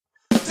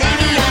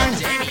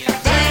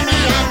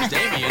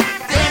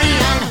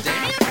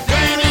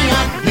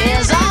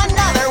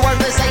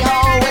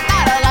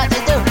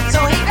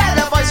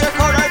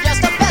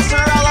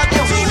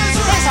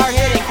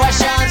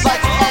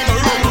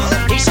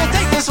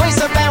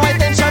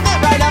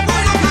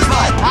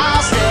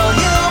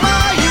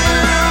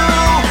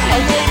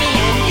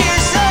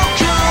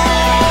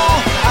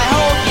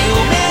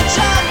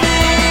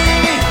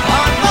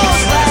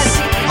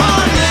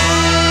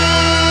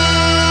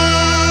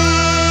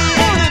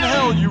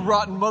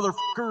rotten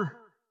motherfucker.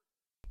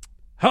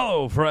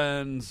 Hello,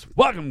 friends.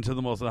 Welcome to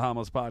the Most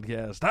Harmless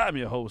Podcast. I'm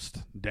your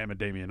host, Damn it,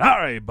 Damien. All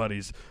right,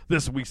 buddies.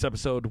 This week's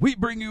episode, we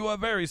bring you a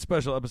very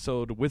special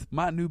episode with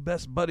my new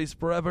best buddies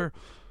forever,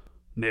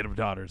 Native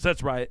Daughters.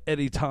 That's right,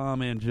 Eddie,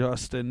 Tom, and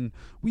Justin.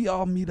 We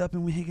all meet up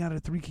and we hang out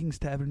at Three Kings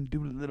Tavern and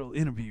do a little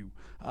interview.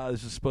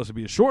 This is supposed to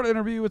be a short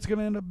interview. It's going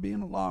to end up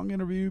being a long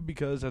interview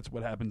because that's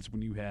what happens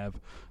when you have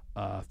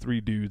three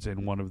dudes,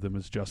 and one of them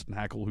is Justin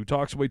Hackle, who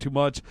talks way too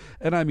much,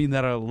 and I mean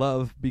that I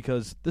love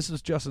because this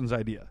is Justin's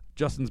idea.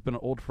 Justin's been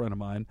an old friend of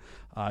mine.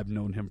 I've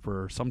known him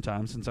for some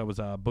time, since I was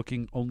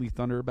booking Only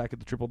Thunder back at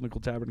the Triple Nickel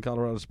Tavern in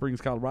Colorado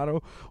Springs,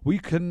 Colorado. We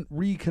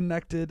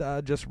reconnected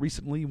just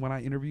recently when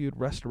I interviewed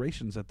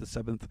Restorations at the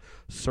 7th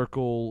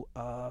Circle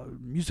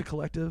Music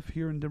Collective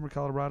here in Denver,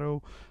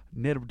 Colorado.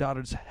 Native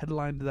Daughters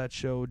headlined that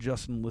show.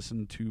 Justin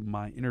listened to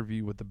my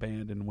interview with the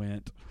band and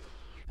went,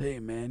 "Hey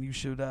man, you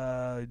should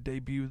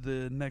debut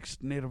the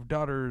next Native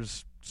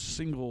Daughters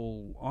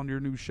single on your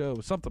new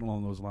show," something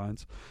along those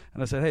lines.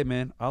 And I said, "Hey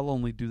man, I'll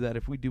only do that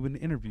if we do an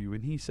interview."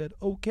 And he said,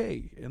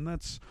 "Okay." And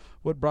that's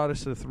what brought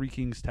us to the Three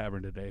Kings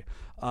Tavern today.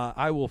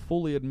 I will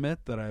fully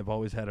admit that I've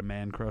always had a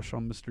man crush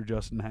on Mr.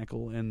 Justin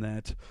Hackle, and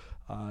that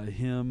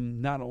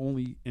him not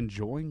only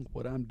enjoying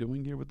what I'm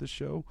doing here with this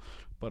show,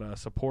 but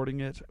supporting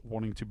it,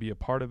 wanting to be a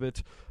part of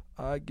it,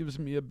 gives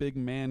me a big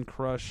man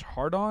crush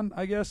hard-on,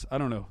 I guess. I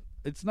don't know.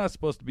 It's not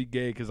supposed to be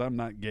gay because I'm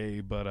not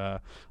gay,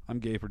 but I'm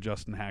gay for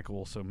Justin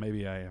Hackle, so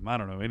maybe I am. I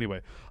don't know.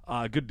 Anyway,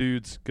 good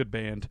dudes, good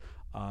band.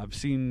 I've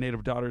seen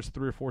Native Daughters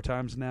 3 or 4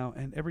 times now,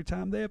 and every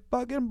time they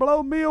fucking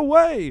blow me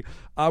away.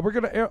 We're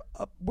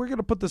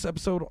gonna put this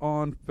episode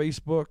on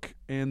Facebook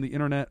and the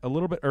internet a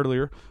little bit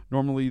earlier.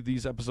 Normally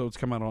these episodes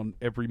come out on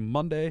every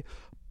Monday,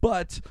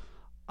 but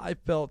I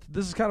felt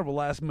this is kind of a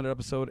last-minute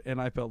episode, and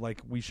I felt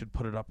like we should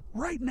put it up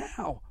right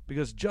now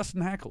because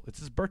Justin Hackle, it's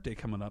his birthday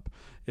coming up.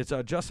 It's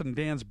Justin and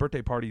Dan's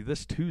birthday party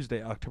this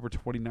Tuesday, October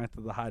 29th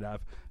at the High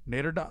Dive.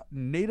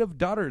 Native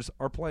Daughters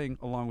are playing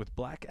along with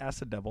Black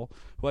Acid Devil,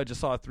 who I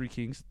just saw at Three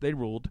Kings. They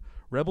ruled.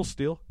 Rebel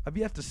Steel, I've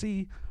yet to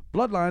see.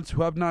 Bloodlines,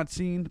 who I've not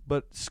seen,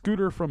 but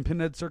Scooter from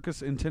Pinhead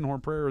Circus and Tin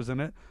Horn Prayer is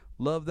in it.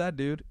 Love that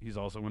dude. He's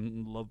also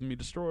in Love Me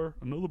Destroyer,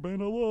 another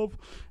band I love.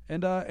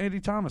 And Andy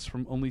Thomas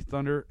from Only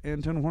Thunder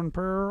and Tin Horn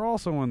Prayer are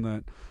also in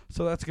that.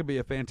 So that's going to be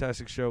a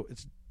fantastic show.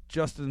 It's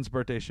Justin's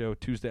birthday show,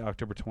 Tuesday,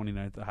 October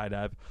 29th at High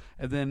Dive.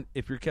 And then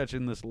if you're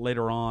catching this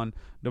later on,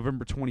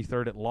 November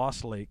 23rd at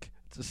Lost Lake,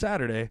 it's a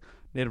Saturday,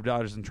 Native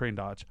Daughters and Train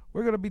Dodge.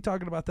 We're going to be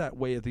talking about that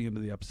way at the end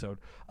of the episode.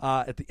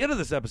 At the end of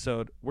this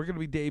episode, we're going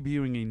to be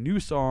debuting a new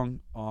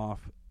song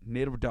off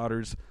Native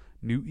Daughters'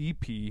 new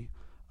EP.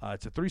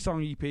 It's a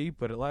 3-song EP,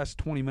 but it lasts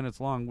 20 minutes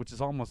long, which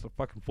is almost a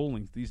fucking full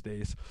length these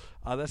days.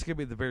 That's going to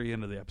be at the very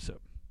end of the episode.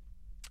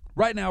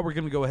 Right now, we're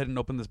going to go ahead and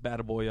open this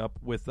bad boy up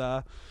with,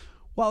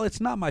 while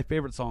it's not my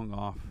favorite song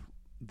off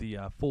the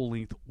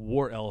full-length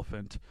War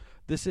Elephant,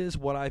 this is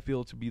what I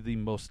feel to be the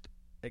most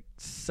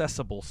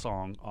accessible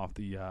song off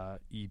the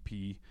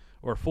EP,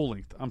 or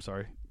full-length, I'm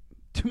sorry.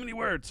 Too many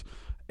words.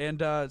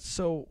 And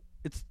so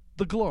it's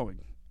The Glowing.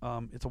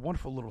 It's a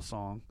wonderful little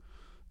song.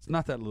 It's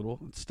not that little.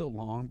 It's still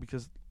long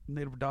because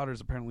Native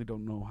Daughters apparently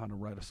don't know how to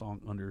write a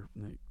song under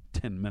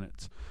 10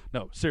 minutes.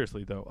 No,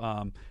 seriously,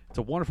 though. It's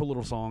a wonderful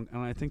little song,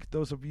 and I think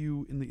those of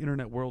you in the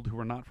internet world who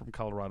are not from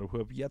Colorado, who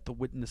have yet to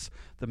witness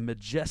the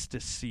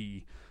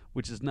majesty,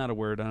 which is not a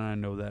word, and I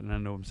know that, and I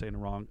know I'm saying it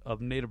wrong,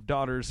 of Native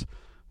Daughters,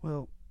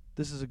 well,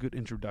 this is a good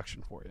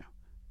introduction for you.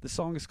 The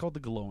song is called The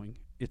Glowing.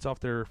 It's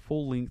off their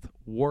full-length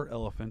War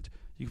Elephant.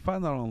 You can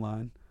find that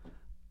online.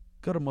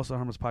 Go to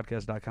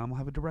mostlyharmlesspodcast.com. I'll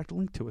have a direct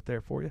link to it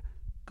there for you.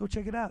 Go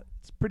check it out.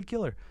 It's pretty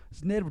killer.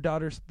 It's Native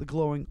Daughters, The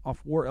Glowing,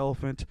 off War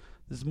Elephant.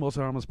 This is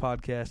Mostly Harmless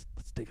Podcast.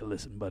 Let's take a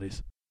listen,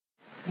 buddies.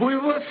 We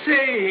were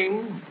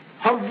saying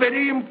how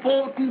very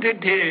important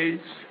it is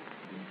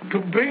to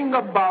bring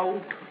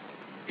about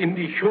in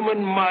the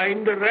human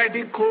mind a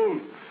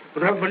radical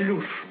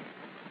revolution.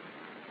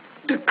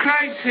 The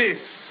crisis,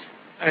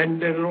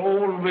 and there are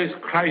always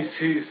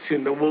crises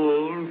in the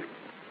world,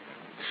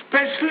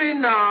 especially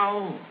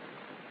now,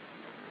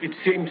 it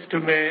seems to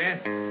me,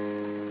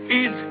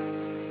 is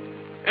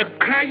a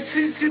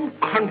crisis in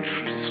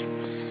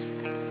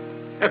consciousness,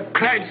 a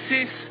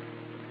crisis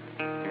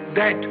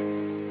that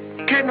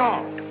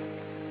cannot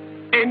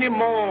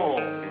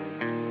anymore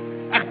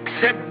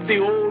accept the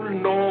old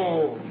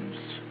norms,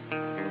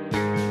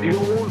 the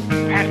old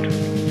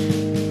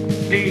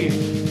patterns, the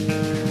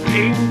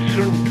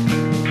ancient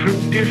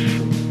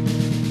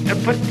traditions, a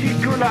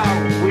particular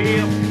way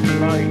of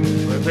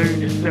life, whether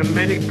it is the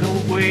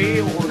American way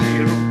or the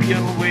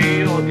European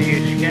way or the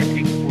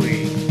Asiatic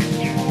way.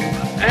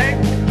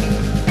 And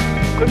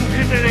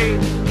considering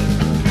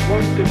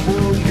what the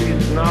world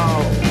is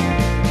now,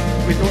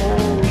 with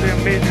all the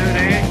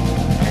misery,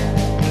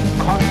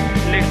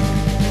 conflict,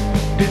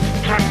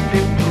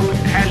 destructive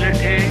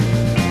brutality,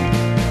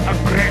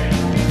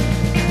 aggression,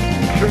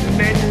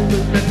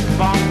 tremendous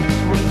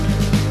advancement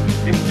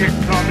in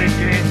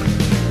technology,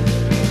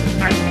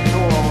 and so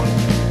on,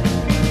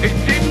 it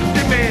seems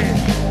to me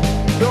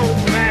no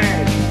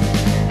man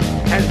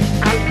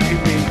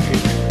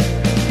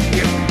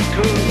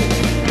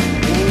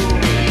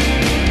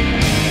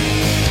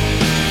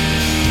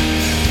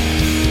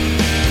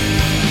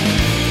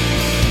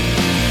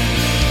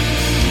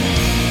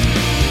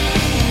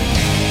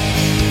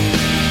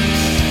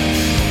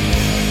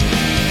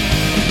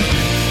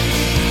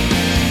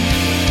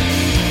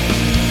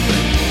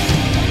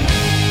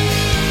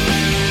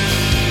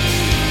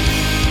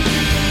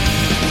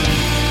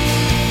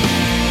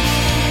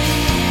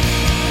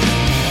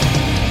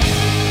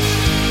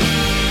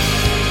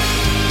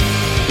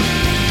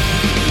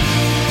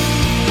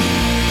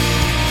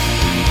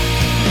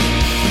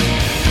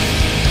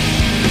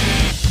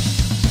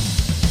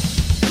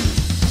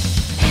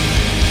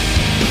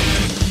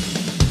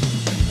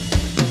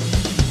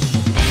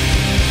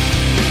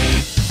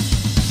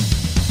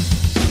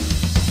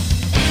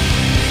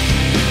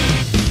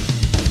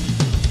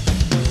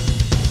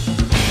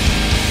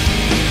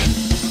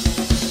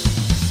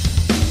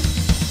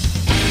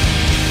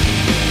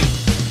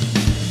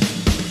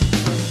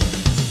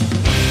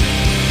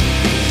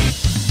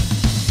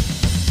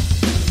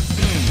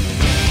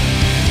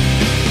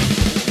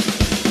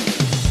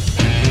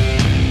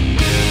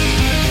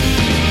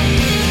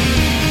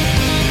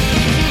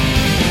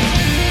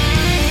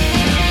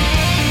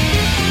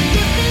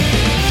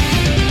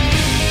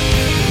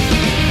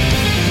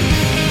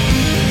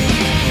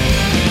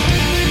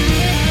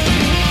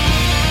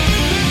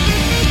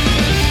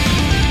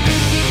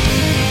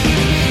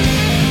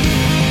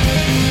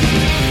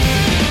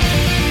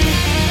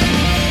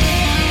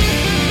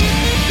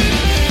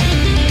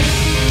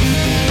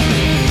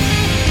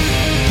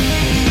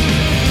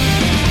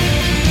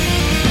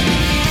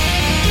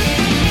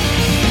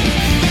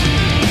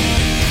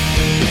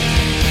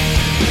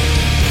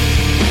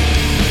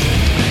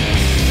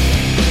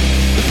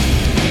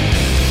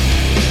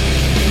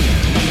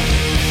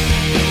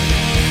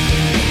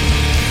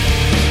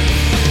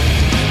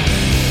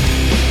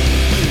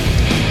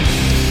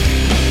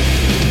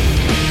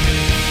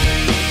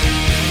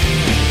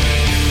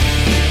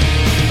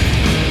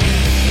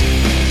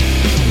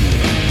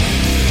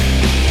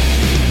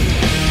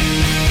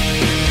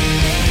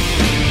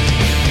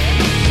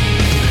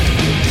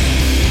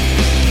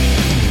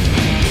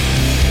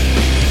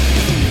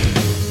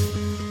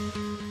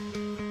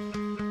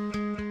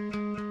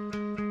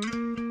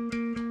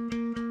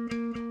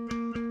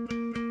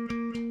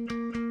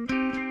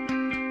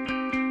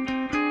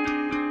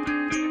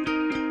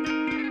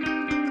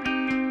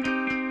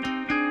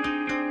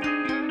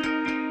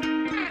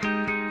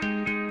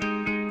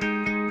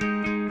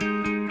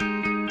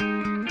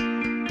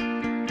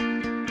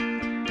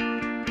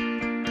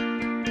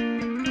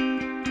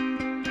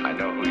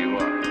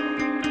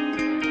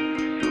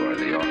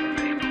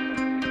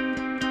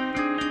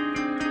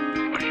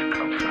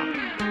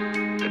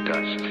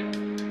dust,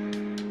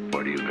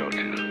 where do you go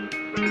to?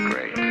 The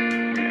grave.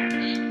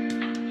 Yes.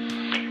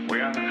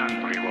 We are the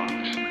hungry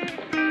ones.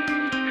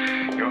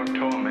 Your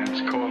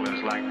torments call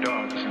us like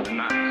dogs in the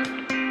night.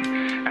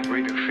 And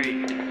we do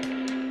feed.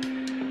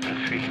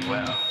 And feed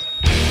well.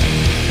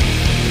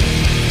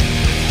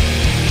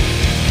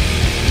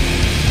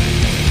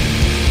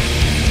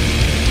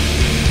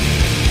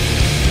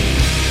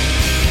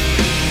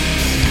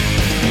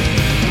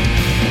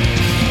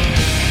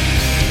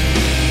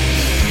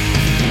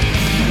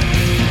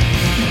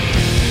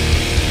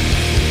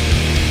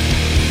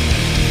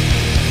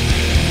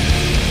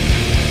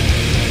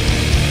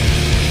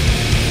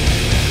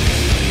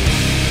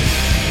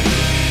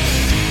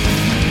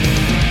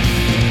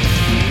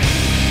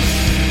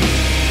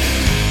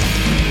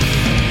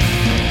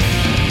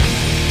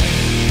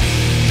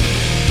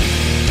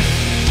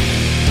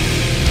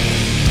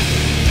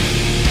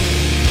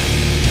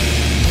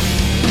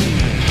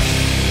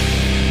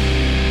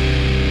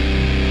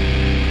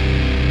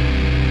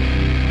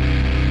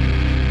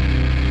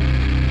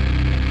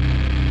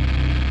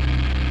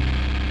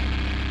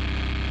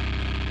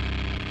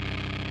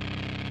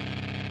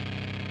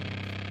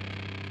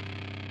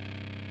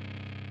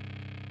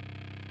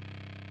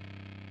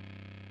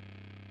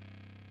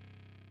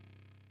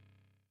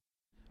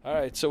 All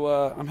right, so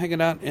I'm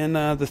hanging out in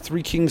the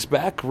Three Kings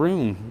back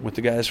room with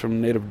the guys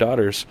from Native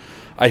Daughters.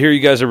 I hear you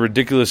guys are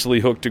ridiculously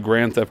hooked to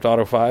Grand Theft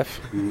Auto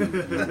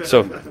 5.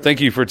 So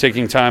thank you for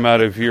taking time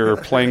out of your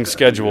playing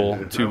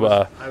schedule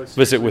to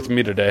visit with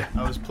me today.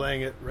 I was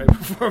playing it right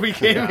before we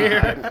came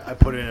here. I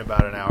put in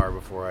about an hour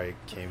before I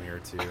came here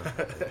too,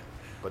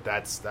 but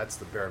that's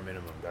the bare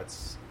minimum.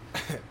 That's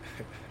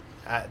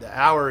the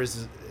hour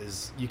is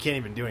you can't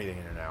even do anything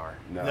in an hour.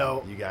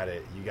 No. You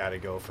gotta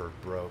go for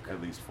broke. At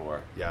least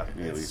 4. Yeah,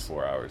 You need at least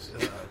 4 hours.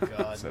 Oh,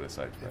 God. Set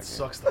aside for that It game.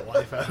 sucks the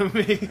life out of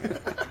me.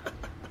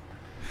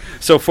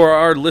 So for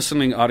our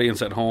listening audience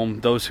at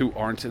home, those who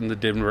aren't in the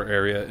Denver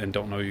area and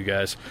don't know you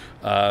guys,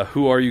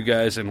 who are you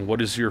guys and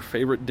what is your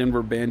favorite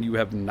Denver band you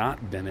have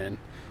not been in?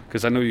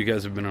 Because I know you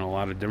guys have been in a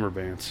lot of Denver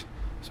bands.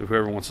 So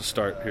whoever wants to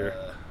start here.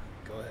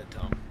 Go ahead,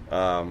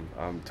 Tom.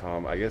 I'm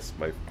Tom. I guess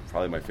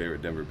probably my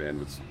favorite Denver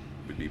band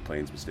would be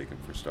Planes Mistaken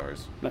for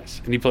Stars.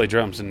 Nice. And you play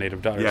drums in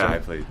Native Daughters. Yeah, right? I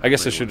play. I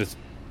guess I should have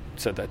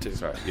said that too.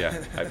 Sorry.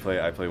 Yeah, I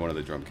play one of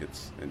the drum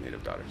kits in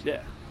Native Daughters.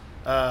 Yeah.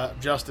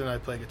 Justin, I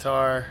play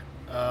guitar.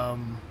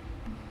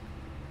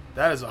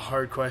 That is a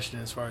hard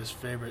question as far as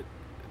favorite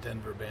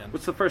Denver band.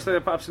 What's the first thing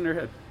that pops in your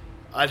head?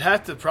 I'd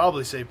have to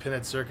probably say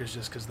Pinhead Circus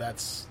just because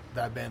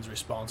that band's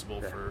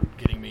responsible for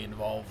getting me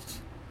involved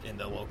in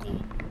the local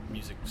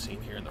music scene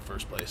here in the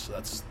first place. So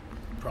that's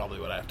probably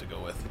what I have to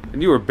go with.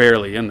 And you were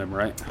barely in them,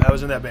 right? I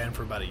was in that band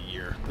for about a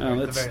year,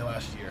 the very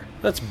last year.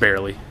 That's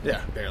barely.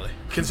 Yeah, barely.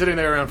 Considering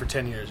they were around for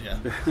 10 years, yeah.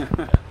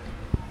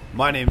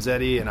 My name's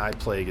Eddie, and I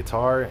play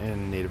guitar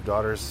in Native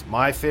Daughters.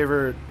 My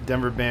favorite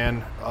Denver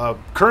band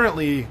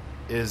currently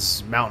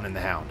is Mountain and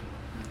the Hound.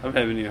 I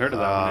haven't even heard of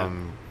that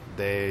one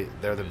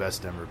They're the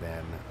best Denver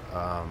band.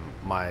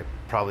 My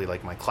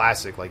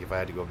classic, like if I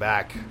had to go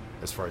back,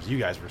 as far as you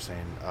guys were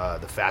saying,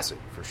 the Facet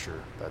for sure.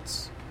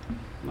 yet.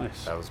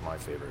 Nice. That was my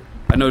favorite.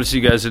 I noticed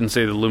you guys didn't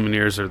say the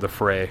Lumineers or the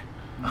Fray.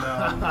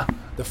 No,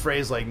 the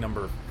phrase like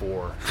number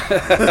 4.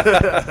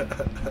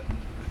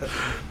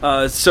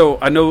 So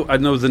I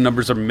know the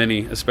numbers are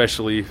many,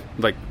 especially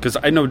because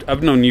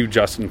I've known you,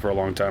 Justin, for a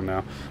long time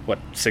now. What,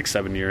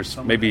 6-7 years,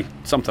 maybe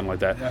something like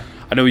that. Yeah.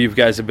 I know you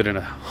guys have been in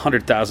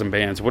 100,000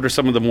 bands. What are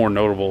some of the more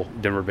notable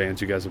Denver bands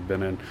you guys have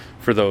been in?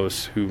 For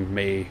those who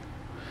may,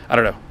 I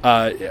don't know.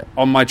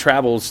 On my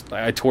travels,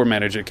 I tour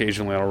manage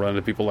occasionally. I'll run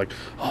into people like,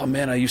 "Oh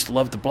man, I used to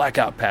love the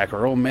Blackout Pack,"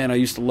 or "Oh man, I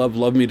used to love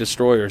Me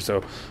Destroyer." So,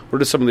 what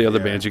are some of the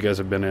other bands you guys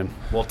have been in?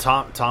 Well,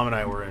 Tom and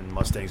I were in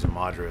Mustangs and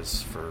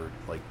Madras for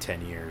like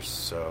 10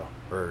 years,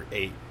 or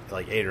 8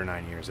 or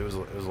 9 years. It was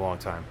a long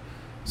time.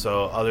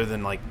 So, other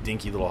than like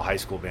dinky little high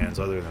school bands,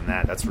 other than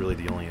that, that's really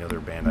the only other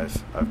band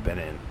I've been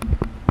in.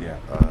 Yeah.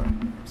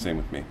 Same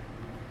with me.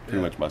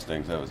 Pretty much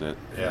Mustangs. That was it.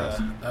 Yeah.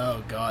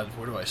 Oh, God,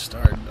 where do I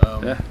start?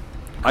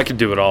 I could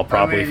do it all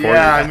probably for you.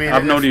 I've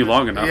I've known you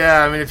long enough.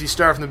 Yeah, I mean, if you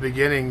start from the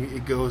beginning,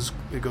 it goes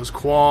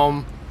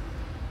Qualm,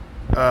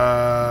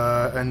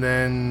 and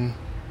then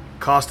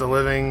Cost of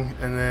Living,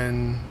 and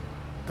then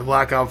the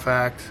Blackout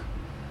Pact.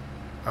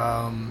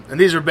 And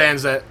these are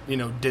bands that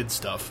did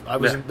stuff.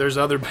 There's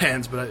other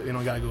bands, but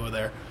I got to go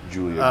there.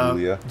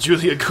 Julia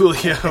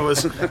Gulia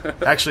was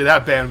actually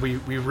that band.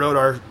 We wrote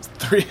our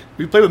 3.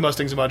 We played with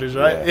Mustangs and Madras,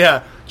 right?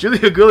 Yeah.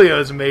 Julia Gulia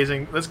is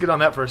amazing. Let's get on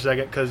that for a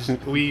second because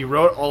we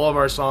wrote all of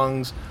our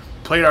songs,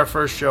 played our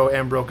first show,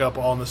 and broke up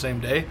all on the same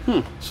day.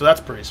 So that's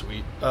pretty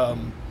sweet. So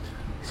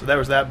there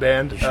was that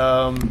band.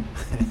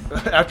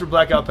 After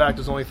Blackout Pact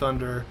was Only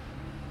Thunder,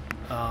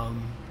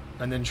 and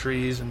then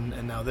Trees,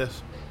 and now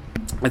this.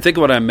 I think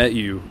when I met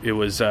you, it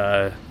was,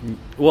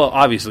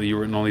 obviously you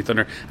were in Only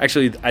Thunder.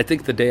 Actually, I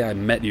think the day I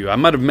met you, I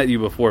might have met you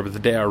before, but the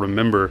day I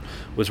remember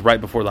was right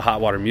before the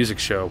Hot Water Music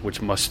Show,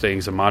 which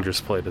Mustangs and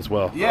Madras played as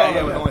well.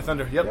 Yeah, with Only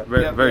Thunder. Yep.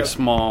 Very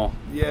small.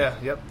 Yeah,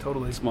 yep,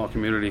 totally. Small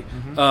community.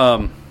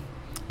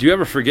 Do you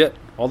ever forget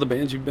all the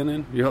bands you've been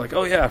in? You're like,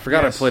 oh yeah, I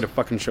forgot Yes. I played a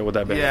fucking show with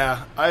that band.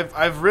 Yeah,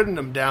 I've written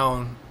them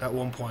down at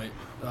one point.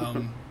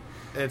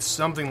 It's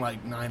something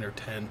like 9 or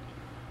 10.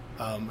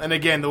 And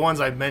again, the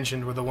ones I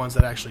mentioned were the ones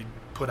that actually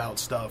put out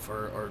stuff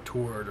or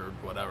toured or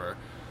whatever.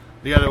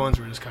 The other ones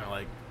were just kind of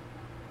like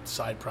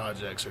side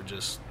projects or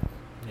just,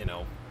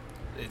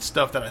 it's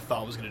stuff that I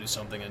thought was going to do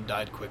something and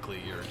died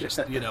quickly or just,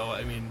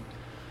 I mean,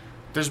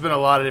 there's been a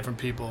lot of different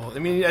people. I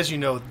mean, as you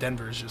know,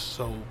 Denver is just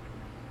so...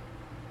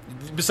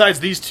 Besides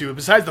these two,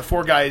 besides the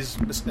 4 guys,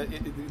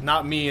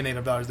 not me and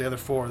 $8, the other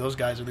 4, those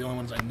guys are the only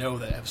ones I know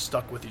that have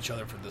stuck with each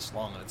other for this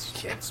long. And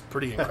it's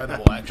pretty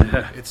incredible,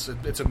 actually. It's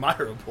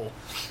admirable.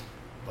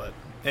 But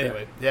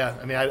anyway, yeah,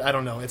 I mean, I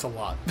don't know. It's a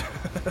lot.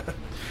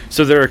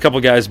 So there are a couple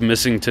guys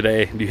missing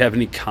today. Do you have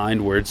any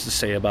kind words to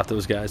say about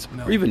those guys?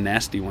 No. Or even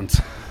nasty ones?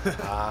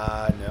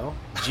 No.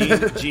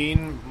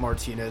 Gene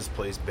Martinez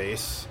plays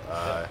bass.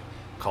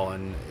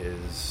 Colin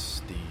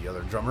is the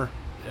other drummer.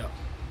 Yeah.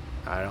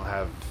 I don't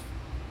have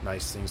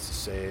nice things to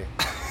say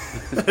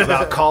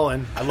about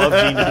Colin. I love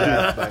Gene to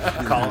death,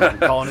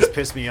 but Colin has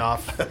pissed me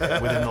off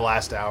within the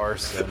last hour,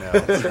 so no,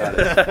 it's not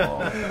his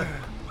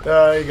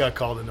fault. He got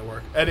called into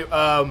work. Anyway,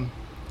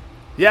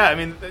 yeah, I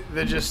mean,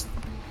 they're just,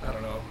 I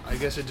don't know. I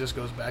guess it just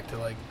goes back to,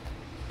 like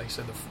I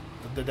said,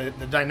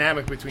 the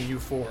dynamic between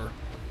you 4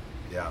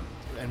 Yeah.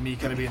 and me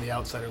kind of being the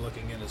outsider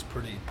looking in is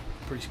pretty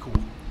cool.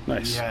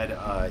 Nice.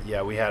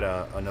 We had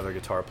another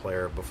guitar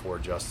player before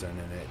Justin,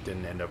 and it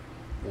didn't end up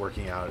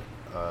working out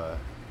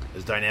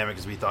as dynamic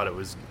as we thought it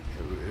was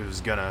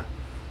gonna.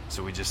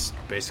 So we just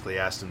basically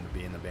asked him to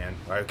be in the band.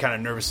 I kind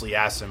of nervously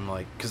asked him,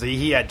 like, because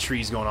he had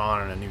trees going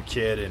on and a new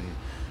kid, and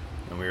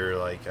we were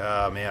like,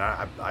 man,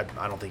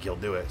 I don't think he'll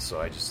do it. So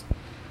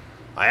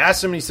I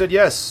asked him, and he said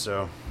yes.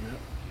 So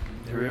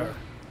Here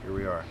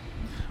we are.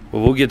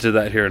 Well, we'll get to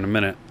that here in a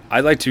minute. I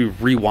like to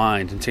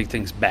rewind and take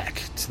things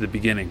back to the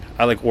beginning.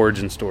 I like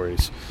origin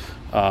stories.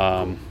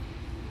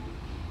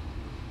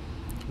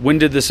 When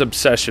did this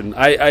obsession...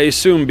 I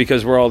assume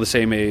because we're all the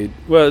same age.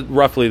 Well,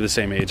 roughly the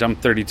same age. I'm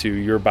 32.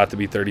 You're about to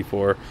be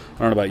 34. I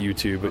don't know about you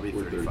two, I'll but be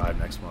 35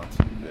 next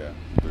month. Yeah,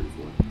 34.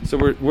 so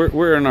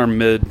we're in our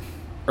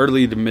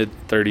early to mid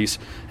 30s,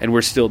 and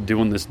we're still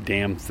doing this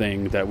damn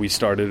thing that we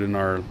started in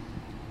our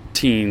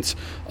teens.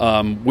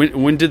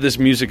 When did this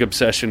music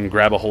obsession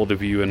grab a hold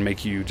of you and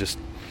make you just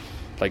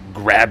like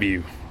grab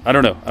you? I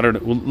don't know.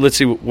 Well, let's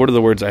see. What are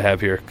the words I have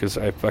here? Because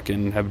I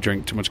fucking have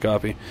drank too much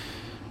coffee.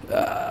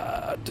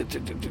 I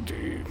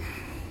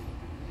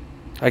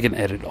can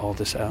edit all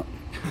this out.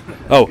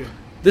 Oh,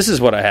 this is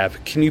what I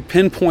have. Can you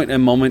pinpoint a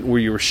moment where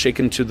you were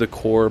shaken to the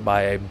core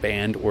by a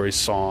band or a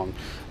song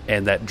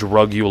and that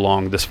drug you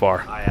along this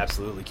far? I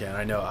absolutely can.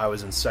 I know I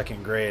was in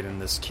second grade,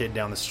 and this kid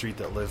down the street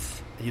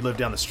he lived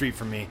down the street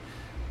from me.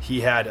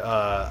 He had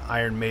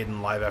Iron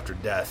Maiden Live After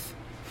Death.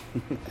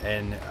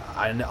 And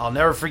I'll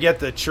never forget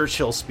the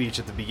Churchill speech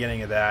at the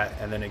beginning of that,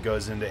 and then it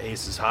goes into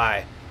Aces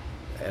High.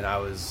 And I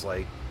was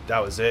like,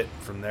 that was it.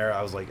 From there,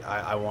 I was like,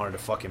 I wanted to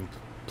fucking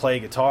play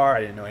guitar.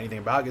 I didn't know anything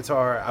about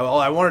guitar.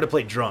 I wanted to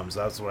play drums.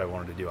 That's what I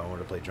wanted to do. I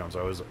wanted to play drums.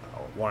 I was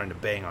wanting to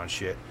bang on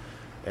shit.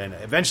 And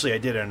eventually I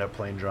did end up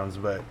playing drums,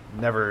 but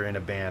never in a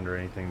band or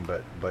anything.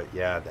 But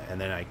yeah, and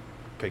then I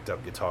picked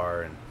up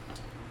guitar, and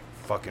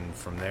fucking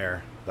from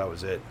there, that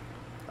was it.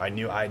 I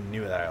knew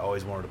that I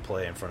always wanted to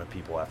play in front of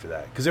people after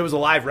that, because it was a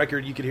live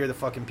record. You could hear the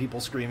fucking people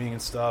screaming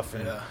and stuff,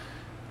 and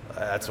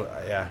that's what.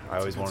 Yeah, I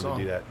always wanted to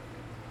do that.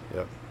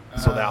 Yep.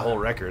 So that whole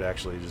record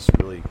actually just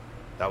really,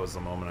 that was the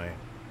moment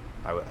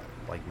I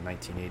like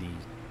 1980,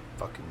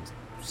 fucking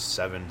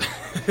 7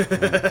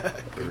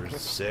 or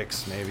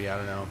 6 maybe, I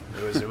don't know.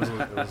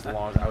 It was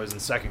long. I was in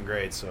second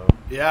grade, so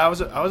Yeah, I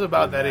was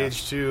about that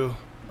age too.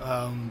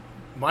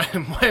 Mine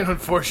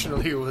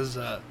unfortunately was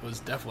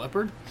Def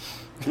Leppard.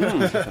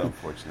 That's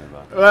unfortunate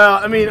about that.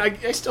 Well, I mean,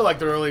 I still like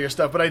the earlier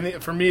stuff, but I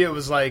think for me it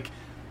was like,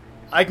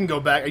 I can go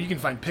back. You can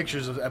find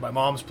pictures at my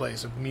mom's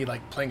place of me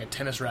like playing a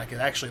tennis racket,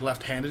 actually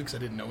left-handed because I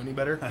didn't know any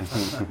better.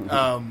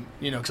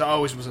 Because I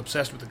always was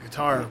obsessed with the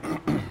guitar.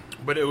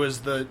 But it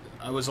was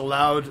I was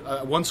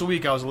allowed once a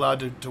week. I was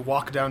allowed to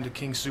walk down to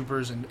King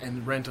Soopers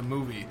and rent a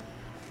movie.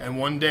 And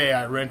one day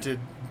I rented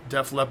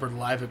Def Leppard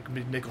live at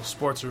Mid-Nickel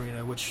Sports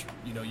Arena, which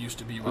used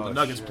to be where the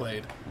Nuggets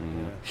played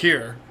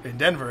here in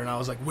Denver. And I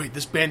was like, wait,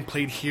 this band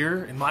played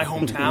here in my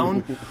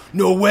hometown?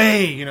 No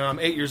way! I'm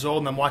 8 years old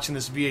and I'm watching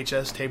this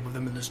VHS tape of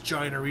them in this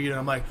giant arena. And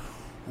I'm like,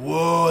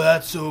 whoa,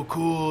 that's so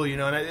cool!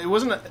 And it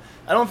wasn't.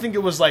 I don't think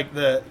it was like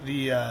the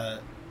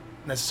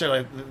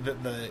necessarily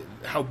the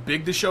how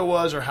big the show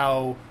was, or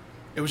how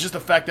it was just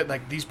the fact that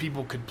like these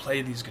people could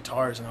play these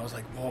guitars, and I was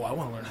like, whoa, I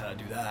want to learn how to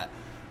do that.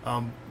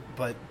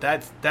 But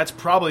that's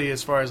probably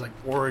as far as like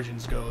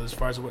origins go, as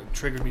far as what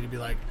triggered me to be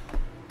like.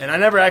 And I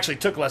never actually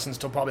took lessons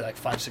till probably like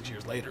 5-6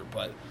 years later.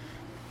 But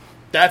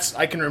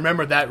I can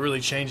remember that really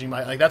changing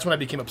my, like, that's when I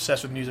became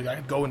obsessed with music. I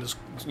could go into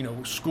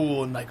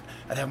school and like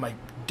I'd have my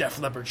Def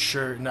Leppard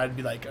shirt, and I'd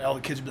be like, all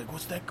the kids would be like,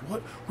 what's that?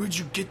 Where'd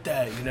you get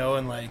that?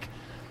 And like,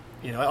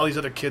 all these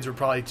other kids were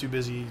probably too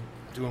busy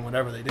doing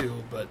whatever they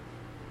do. But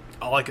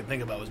all I could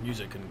think about was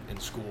music in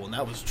school, and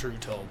that was true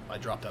till I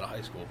dropped out of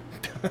high school.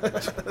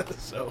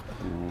 So,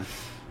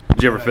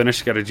 Did you ever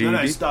finish? Got a GED? Then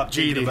I stopped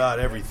GED. thinking about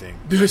everything.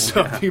 there's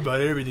something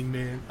about everything,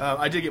 man.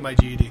 I did get my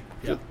GED.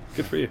 Yeah.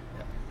 Good for you.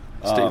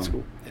 Stay in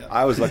school.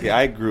 I was lucky.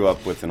 I grew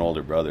up with an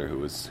older brother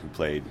who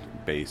played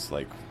bass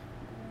like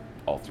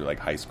all through like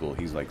high school.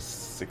 He's like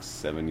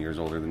 6-7 years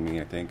older than me,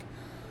 I think.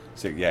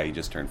 So yeah, he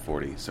just turned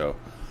 40. So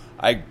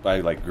I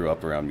like grew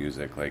up around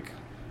music. Like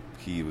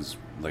he was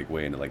like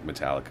way into like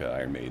Metallica,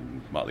 Iron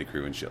Maiden, Motley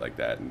Crue, and shit like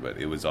that. But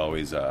it was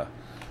always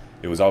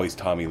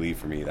Tommy Lee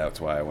for me. That's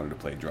why I wanted to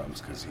play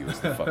drums, because he was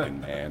the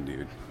fucking man,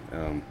 dude.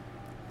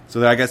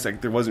 So I guess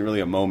like there wasn't really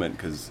a moment,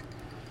 because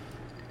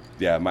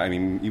yeah,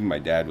 even my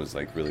dad was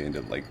like really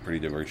into like pretty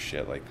diverse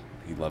shit. Like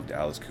he loved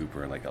Alice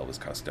Cooper and like Elvis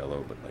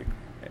Costello, but like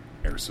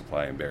Air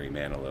Supply and Barry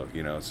Manilow,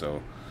 you know.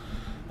 So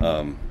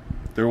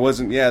there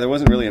wasn't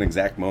really an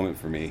exact moment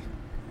for me.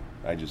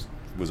 I just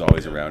was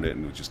always around it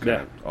and was just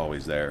kind of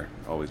always there.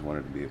 Always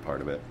wanted to be a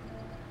part of it.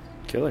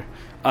 Killer.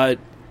 Have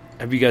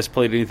you guys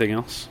played anything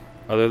else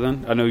other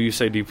than? I know you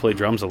said you play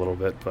drums a little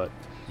bit, but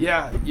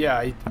Yeah.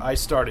 I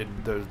started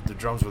the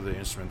drums were the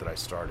instrument that I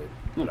started,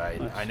 but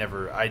nice.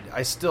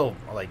 I still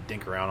like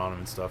dink around on them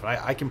and stuff. And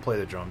I can play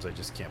the drums. I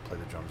just can't play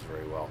the drums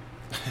very well.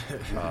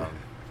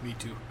 Me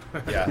too.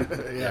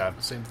 Yeah.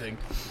 Same thing.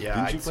 Yeah.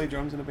 Didn't you play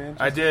drums in a band?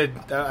 I did.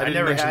 I didn't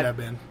never mention had- that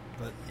band,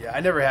 but Yeah,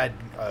 I never had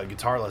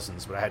guitar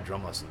lessons, but I had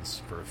drum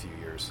lessons for a few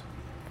years.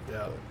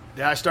 yeah.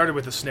 I started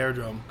with a snare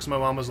drum because my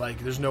mom was like,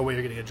 "There's no way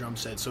you're gonna get a drum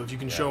set. So if you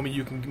can show me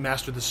you can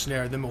master the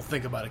snare, then we'll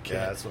think about a kid."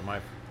 Yeah, that's what my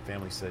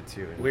family said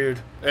too. Weird.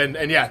 And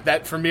yeah,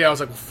 that for me, I was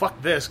like, well,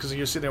 fuck this, because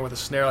you're sitting there with a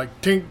snare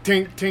like tink,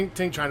 tink, tink,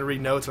 tink, trying to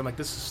read notes. I'm like,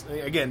 this is,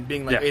 again,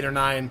 being like 8 or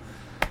 9,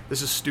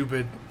 this is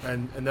stupid.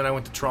 And then I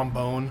went to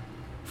trombone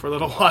for a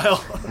little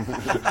while.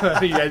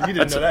 You didn't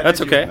know that. that's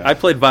did you? okay. I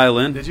played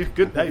violin. Did you?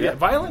 Good. Yeah.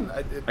 Violin?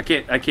 I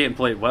can't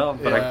play it well,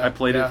 but Yeah, I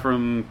played yeah. it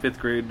from 5th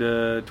grade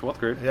to 12th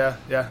grade. Yeah.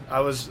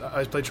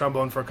 I played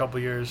trombone for a couple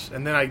years,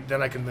 and then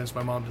I convinced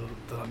my mom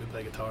to let me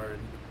play guitar,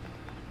 and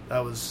that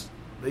was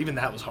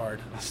hard.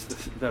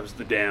 That was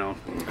the down.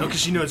 Because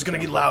she knew it's gonna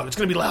get loud. It's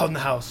gonna be loud in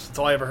the house. That's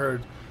all I ever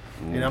heard.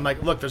 You know, I'm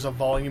like, look, there's a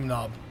volume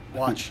knob.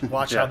 Watch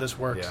how this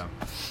works. Yeah.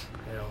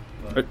 You know,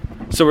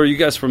 but- So are you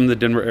guys from the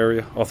Denver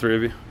area, all three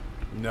of you?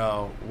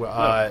 No,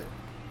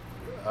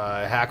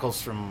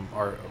 Hackle's from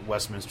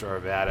Westminster,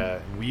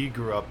 Arvada, and we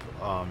grew up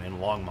in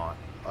Longmont.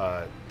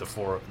 The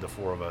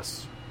four of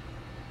us,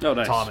 Oh,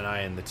 nice. Tom and I,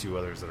 and the 2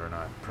 others that are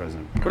not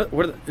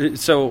present.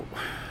 So,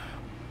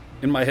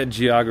 in my head,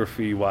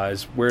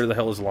 geography-wise, where the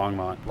hell is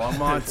Longmont?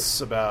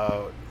 Longmont's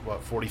about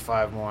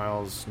 45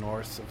 miles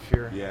north of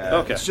here. Yeah.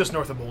 Okay. It's just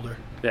north of Boulder.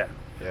 Yeah.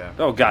 Yeah.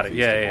 Oh, got it.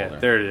 Northeast of Yeah. Boulder.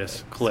 There it is.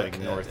 It's Click.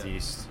 like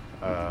northeast.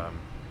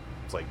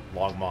 It's like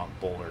Longmont,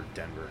 Boulder,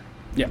 Denver.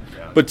 Yeah.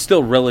 But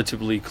still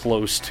relatively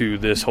close to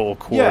this whole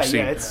core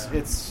scene.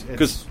 It's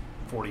 'Cause-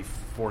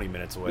 40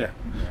 minutes away. Yeah.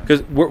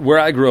 Because where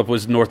I grew up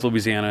was North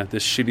Louisiana,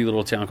 this shitty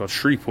little town called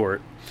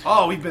Shreveport.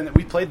 Oh, we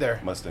played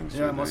there. Mustangs.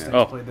 Yeah, Mustangs.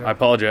 Oh, played there. I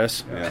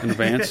apologize Yeah. in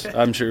advance.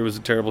 I'm sure it was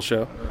a terrible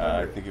show.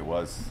 I think it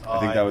was. I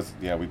think that was.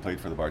 Yeah, we played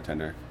for the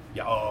bartender.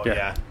 Yeah. Oh,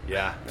 Yeah.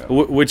 yeah.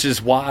 Which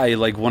is why,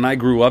 like, when I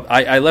grew up,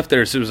 I left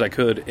there as soon as I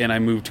could, and I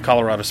moved to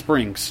Colorado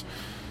Springs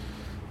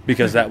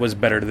because that was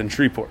better than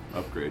Shreveport.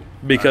 Upgrade.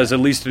 Because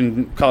at least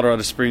in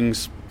Colorado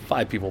Springs,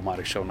 5 people might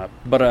have shown up.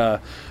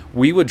 But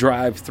we would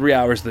drive 3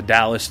 hours to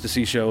Dallas to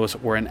see shows,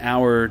 or an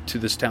hour to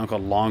this town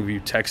called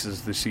Longview,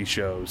 Texas, to see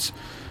shows.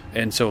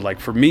 And so,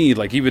 like, for me,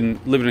 like, even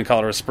living in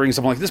Colorado Springs,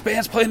 I'm like, this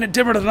band's playing in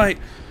Denver tonight.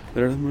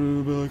 They're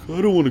like,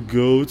 I don't want to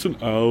go. It's an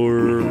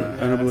hour.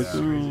 And I'm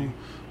like,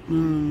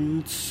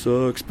 it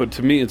sucks. But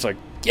to me, it's like,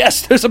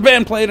 yes, there's a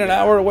band playing an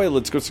hour away.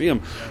 Let's go see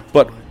them.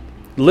 But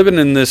living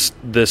in this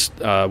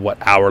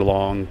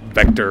hour-long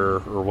vector,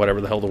 or whatever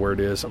the hell the word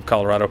is, of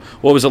Colorado,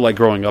 what was it like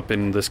growing up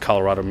in this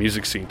Colorado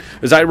music scene?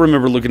 Because I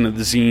remember looking at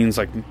the zines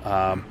like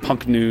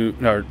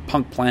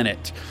Punk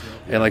Planet,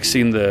 and like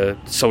seeing the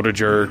Soda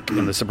Jerk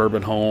and the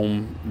Suburban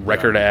Home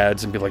record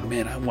ads, and be like,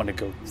 man, I want to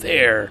go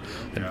there.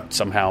 And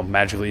somehow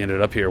magically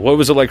ended up here. What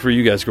was it like for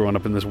you guys growing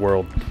up in this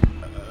world?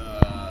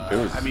 It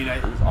was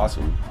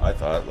awesome. I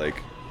thought, like,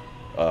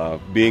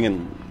 being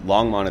in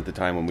Longmont at the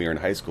time when we were in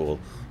high school,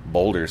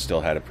 Boulder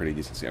still had a pretty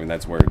decent scene. I mean,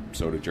 that's where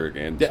Soda Jerk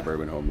and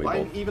Suburban Home.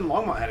 Even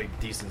Longmont had a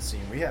decent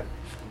scene. We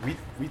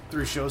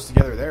threw shows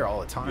together there all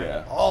the time.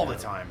 Yeah. All the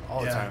time.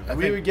 And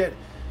we would get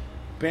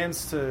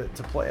bands to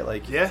play,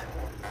 like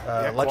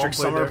Electric Qualm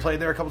Summer played played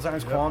there a couple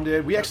times. Qualm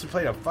did. We actually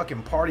played a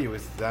fucking party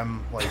with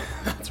them, like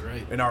That's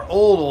right. in our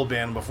old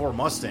band before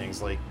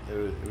Mustangs. Like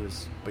it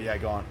was. But yeah,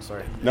 go on.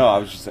 Sorry. No, I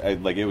was just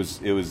like, it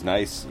was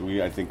nice.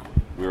 I think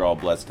we were all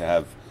blessed to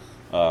have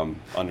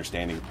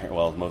understanding.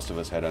 Well, most of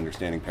us had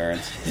understanding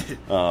parents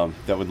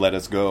that would let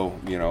us go,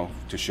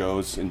 to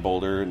shows in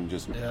Boulder and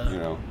just,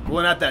 Well,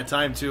 and at that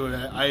time too,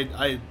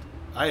 I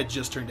had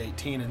just turned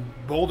 18, and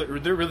Boulder,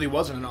 there really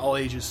wasn't an all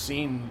ages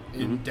scene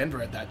in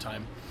Denver at that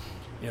time.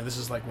 This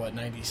is like what,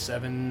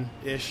 97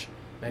 ish,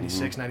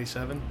 96,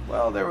 97.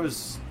 Well, there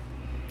was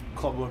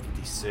Club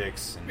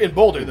 156. And In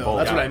Boulder, though,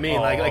 Boulder. that's what I mean.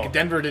 Oh. Like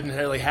Denver didn't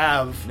really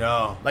have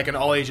No. like an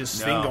all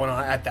ages thing No. going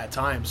on at that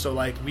time. So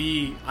like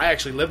I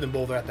actually lived in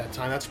Boulder at that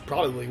time. That's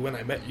probably when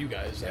I met you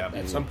guys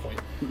at some point.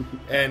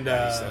 And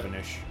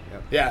 97-ish.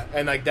 Yep. yeah,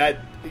 and like that,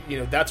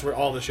 that's where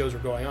all the shows were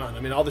going on.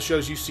 I mean, all the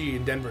shows you see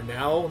in Denver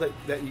now that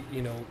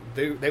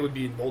they would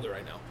be in Boulder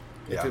right now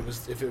Yeah.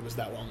 if it was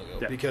that long ago,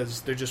 Yeah.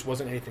 because there just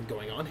wasn't anything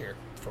going on here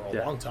for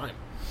a long time.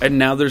 And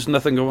now there's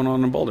nothing going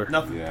on in Boulder.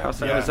 Nothing. Yeah. How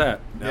sad Yeah. is that?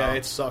 No. Yeah,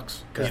 it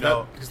sucks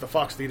because the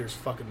Fox Theater is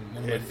fucking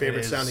one of my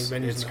favorite sounding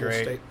venues It's in the whole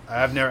great. state.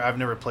 I've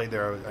never played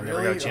there. I never got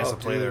Really? a chance Oh, to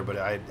play dude. there, but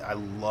I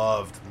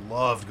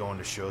loved going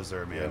to shows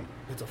there, man.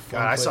 It's a fun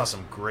God, I place. saw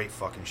some great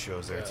fucking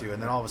shows there Yeah. too.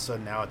 And then all of a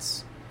sudden now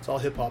it's It's all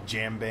hip hop.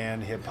 jam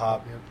band, hip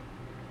hop.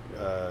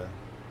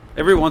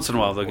 Every once in a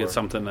while they'll get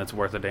something that's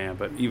worth a damn,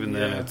 but even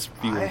then Yeah. it's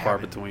few I and far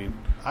haven't- between.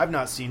 I've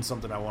not seen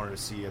something I wanted to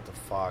see at the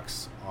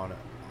Fox on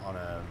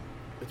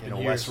It's in been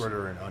a years. Westward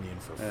or an Onion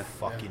for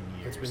fucking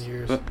Yeah, years. It's been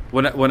years. But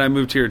when I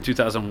moved here in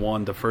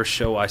 2001, the first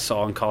show I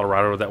saw in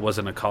Colorado that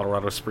wasn't a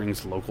Colorado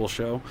Springs local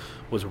show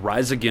was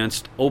Rise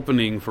Against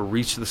opening for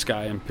Reach the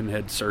Sky and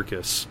Pinhead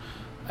Circus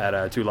at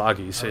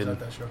Tulagis. I was at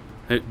that show.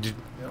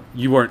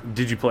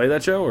 Did you play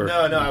that show or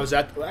No, I was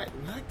at.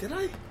 Did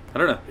I? I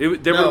don't know.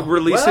 They No. were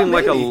releasing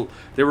Well,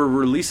 they were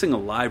releasing a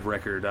live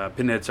record.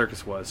 Pinhead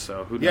Circus was,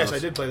 so who knows? Yes, I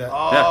did play that.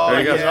 Oh, Yeah, there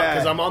you go.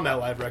 Because I'm on that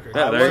live record.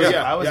 Yeah, there you go.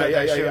 I was at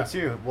that show yeah.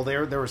 too. Well,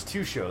 there was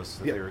two shows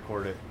that Yep. they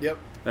recorded. Yep.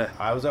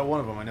 I was at one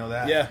of them. I know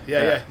that.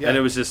 Yeah. And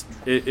it was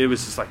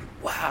just like,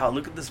 wow,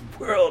 look at this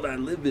world I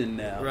live in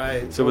now.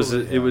 Right. So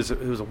Totally, it was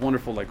a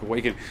wonderful like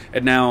awakening.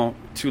 And now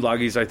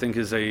Tulagis I think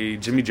is a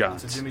Jimmy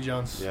John's. It's a Jimmy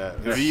John's. Yeah.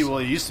 Yes. Well,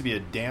 it used to be a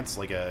dance,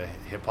 like a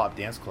hip hop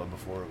dance club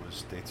before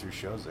they threw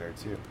shows there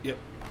too. Yep.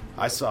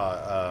 I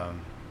saw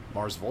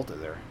Mars Volta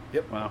there.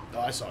 Yep. Wow. Oh,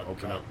 I saw it.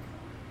 Open up.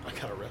 I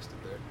got arrested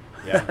there.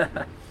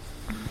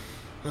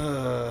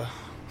 Yeah.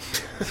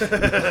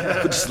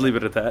 We'll just leave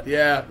it at that.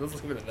 Yeah,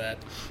 let's leave it at that.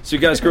 So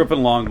you guys grew up in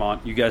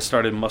Longmont. You guys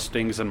started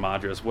Mustangs and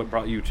Madras. What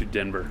brought you to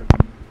Denver?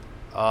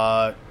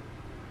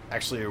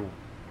 Actually,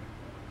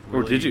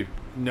 Or did you?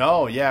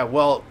 No. Yeah.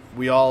 Well,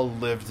 we all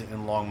lived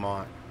in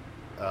Longmont.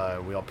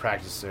 We all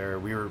practiced there.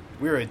 We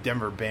were a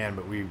Denver band,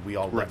 but we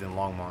all lived in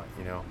Longmont.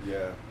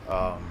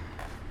 Yeah.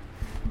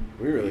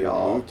 We really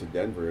moved to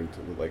Denver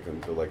until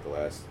the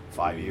last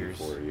 5 years.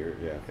 4 years.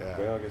 Yeah. Yeah.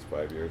 Well, I guess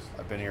 5 years.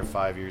 I've been here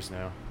 5 years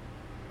now.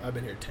 I've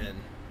been here 10.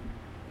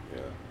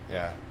 Yeah.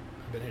 Yeah.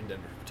 I've been here in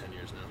Denver for 10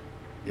 years now.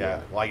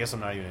 Yeah. Well, I guess I'm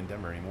not even in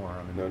Denver anymore.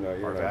 I'm in No,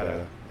 you're in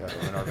Arvada. Yeah,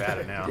 I'm in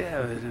Arvada now.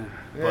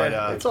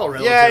 Yeah. It's all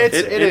relative. Yeah, it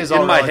In- is. in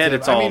all my relative. head,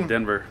 it's I all mean,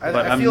 Denver, I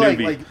but I'm feel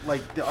newbie.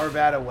 like the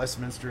Arvada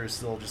Westminster is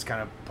still just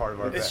kind of part of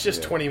Arvada. It's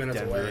just 20 minutes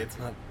Denver. away. It's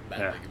not that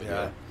Yeah. big of a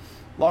Yeah. deal.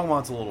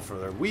 Longmont's a little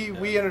further.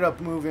 We ended up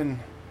moving.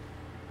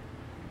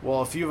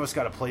 Well, a few of us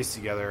got a place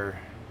together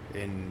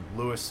in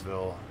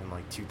Louisville in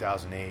like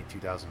 2008,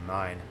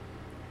 2009,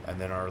 and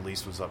then our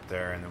lease was up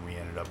there, and then we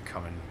ended up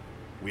coming.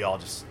 We all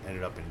just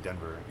ended up in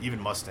Denver.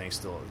 Even Mustangs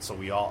still. So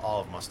we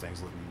all of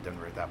Mustangs lived in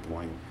Denver at that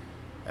point,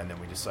 and then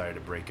we decided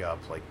to break up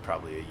like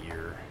probably a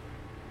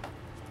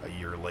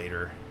year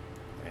later,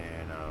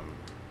 and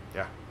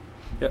yeah.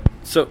 Yeah.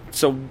 So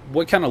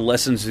what kind of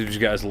lessons did you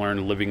guys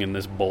learn living in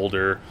this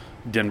Boulder,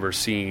 Denver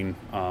scene?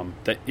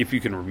 That if you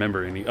can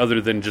remember any, other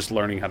than just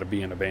learning how to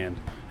be in a band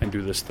and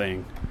do this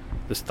thing.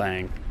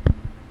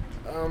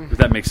 If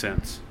that makes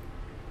sense.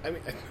 I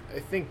mean, I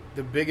think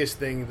the biggest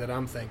thing that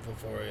I'm thankful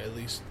for, at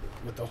least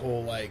with the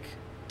whole like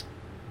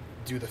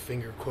do the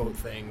finger quote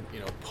thing,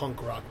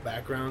 punk rock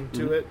background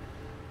to it,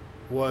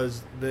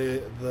 was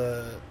the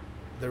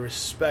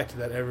respect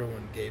that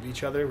everyone gave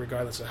each other,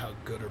 regardless of how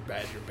good or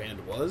bad your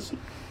band was.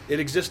 It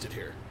existed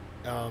here,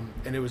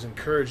 and it was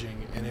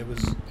encouraging, and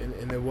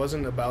it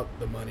wasn't about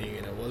the money,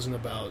 and it wasn't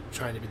about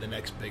trying to be the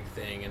next big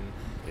thing. And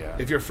Yeah.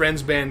 if your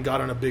friend's band got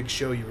on a big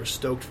show, you were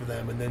stoked for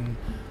them, and then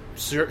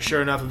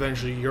sure enough,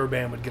 eventually your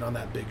band would get on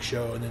that big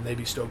show, and then they'd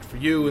be stoked for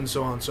you, and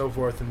so on and so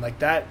forth. And like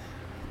that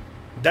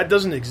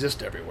doesn't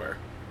exist everywhere.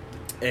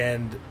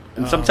 And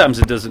sometimes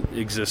it doesn't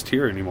exist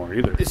here anymore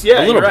either. it's, A yeah,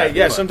 little you're right. bit,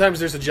 Yeah, but- sometimes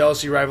there's a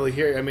jealousy rivalry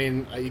here. I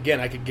mean, again,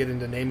 I could get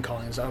into name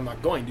calling, so I'm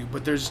not going to.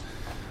 But there's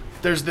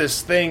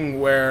this thing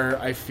where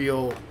I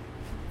feel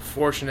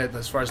fortunate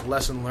as far as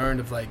lesson learned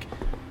of like,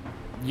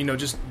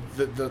 just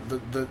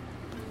the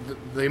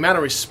amount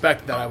of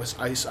respect that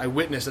I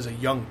witnessed as a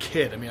young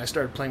kid. I mean, I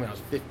started playing when I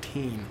was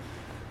 15.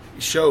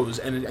 Shows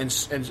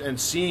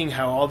and seeing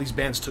how all these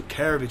bands took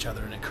care of each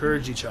other and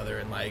encouraged each other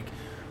and like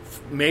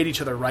made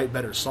each other write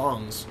better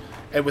songs,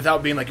 and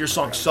without being like, your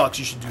song sucks,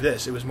 you should do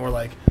this. It was more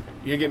like,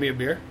 you gonna get me a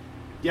beer?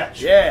 Yeah.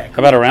 Yeah. How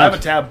about a round? I have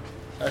a tab.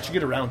 I should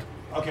get a round.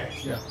 Okay.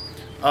 Yeah.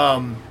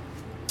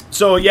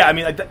 So yeah, I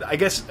mean, I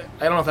guess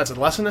I don't know if that's a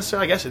lesson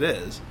necessarily. I guess it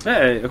is,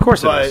 Hey, of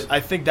course it but is. I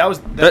think that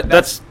was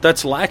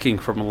That's lacking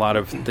from a lot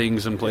of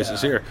things and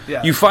places here.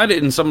 Yeah. You find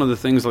it in some of the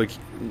things like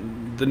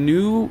the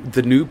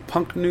new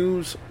punk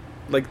news,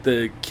 like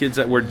the kids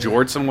that wear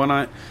jorts and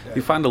whatnot.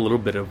 You find a little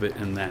bit of it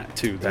in that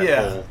too.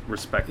 That whole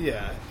respect.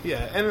 Yeah,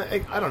 and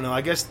I don't know. I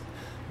guess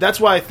that's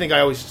why I think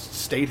I always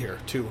stayed here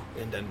too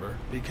in Denver,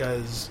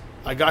 because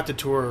I got to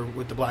tour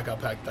with the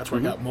Blackout Pact. That's where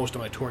I got most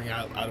of my touring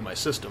out of my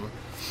system.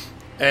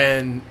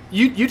 And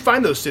you'd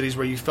find those cities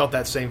where you felt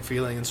that same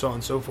feeling and so on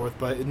and so forth,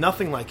 but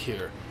nothing like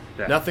here.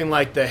 Yeah. Nothing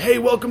like the, hey,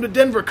 welcome to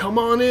Denver, come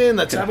on in,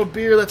 let's have a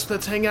beer, let's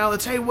hang out,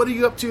 let's, hey, what are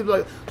you up to?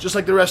 Like, just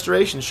like the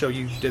Restoration show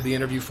you did the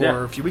interview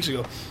for a few weeks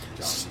ago.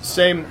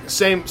 Same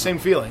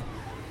feeling.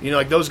 You know,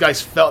 like those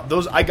guys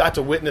I got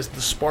to witness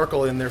the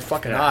sparkle in their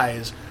fucking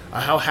eyes,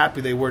 how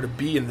happy they were to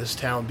be in this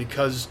town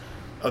because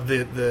of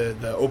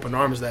the open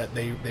arms that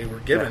they were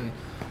given.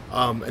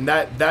 And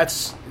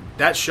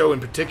that show in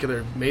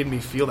particular made me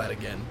feel that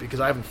again,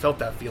 because I haven't felt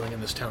that feeling in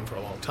this town for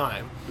a long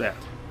time. Yeah.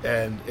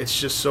 And it's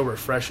just so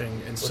refreshing.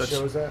 And What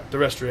show was that? The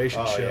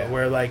Restoration show, yeah.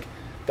 where like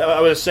that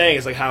I was saying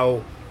is like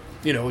how,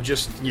 you know,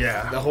 just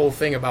the whole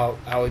thing about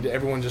how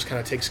everyone just kind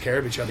of takes care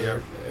of each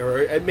other,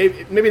 or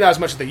maybe not as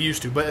much as they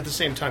used to, but at the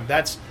same time,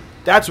 that's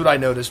what I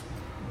noticed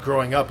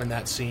growing up in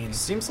that scene.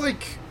 Seems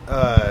like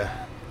the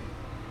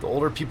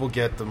older people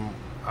get,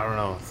 I don't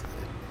know.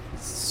 It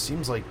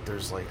seems like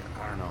there's like,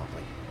 I don't know,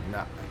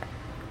 like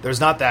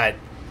there's not that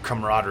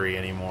camaraderie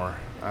anymore.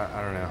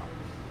 I don't know.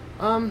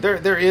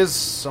 There is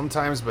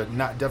sometimes, but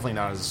definitely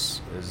not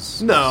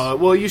as. No,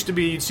 well, it used to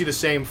be you'd see the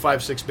same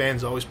 5-6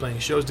 bands always playing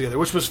shows together,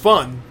 which was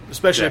fun,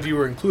 especially if you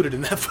were included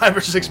in that 5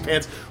 or 6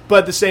 bands. But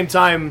at the same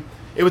time,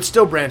 it would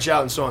still branch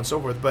out and so on and so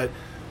forth. But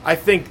I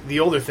think the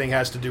older thing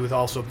has to do with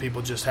also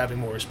people just having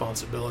more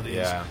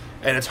responsibilities,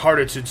 and it's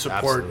harder to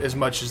support as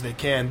much as they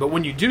can. But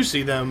when you do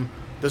see them,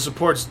 the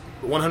support's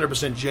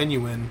 100%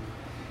 genuine,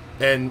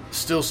 and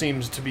still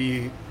seems to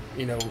be,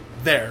 you know,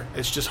 there.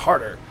 It's just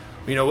harder.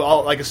 You know,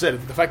 like I said,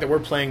 the fact that we're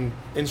playing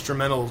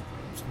instrumental,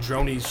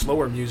 drony,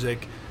 slower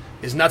music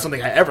is not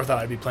something I ever thought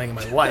I'd be playing in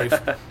my life.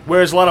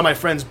 Whereas a lot of my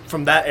friends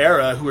from that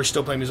era who are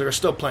still playing music are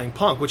still playing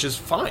punk, which is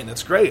fine.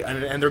 That's great.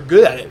 And they're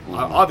good at it.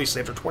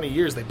 Obviously, after 20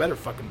 years, they better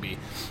fucking be.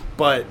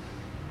 But,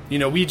 you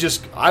know,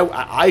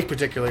 I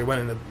particularly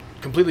went in a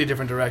completely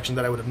different direction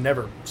that I would have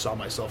never saw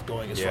myself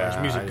going as far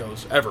as music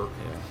goes, ever.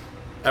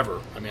 Yeah.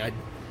 Ever. I mean, I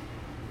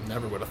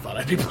never would have thought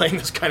I'd be playing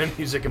this kind of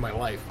music in my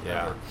life.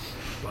 Ever.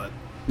 But...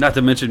 Not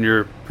to mention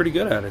you're pretty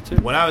good at it, too.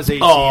 When I was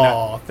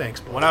 18... thanks.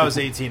 Bro. When I was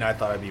 18, I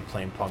thought I'd be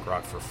playing punk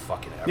rock for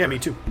fucking ever. Yeah, me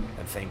too.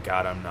 And thank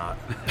God I'm not.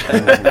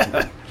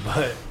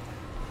 But,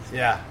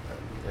 yeah,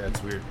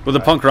 it's weird. But the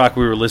punk rock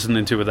we were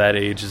listening to at that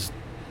age is,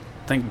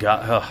 thank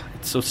God,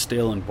 it's so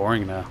stale and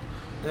boring now.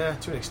 Yeah,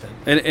 to an extent.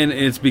 And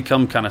it's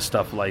become kind of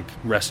stuff like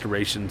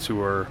Restorations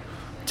who are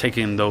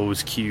taking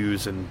those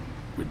cues and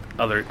with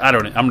other...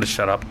 I'm going to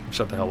shut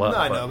the hell up. No,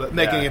 I know, but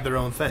making it their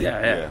own thing.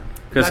 Yeah.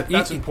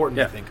 That's important,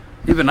 I think.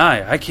 Even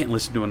I can't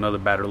listen to another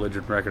Bad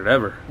Religion record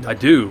ever. No. I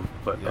do,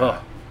 but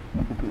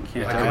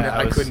can't.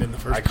 I couldn't in the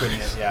first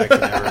place. I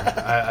could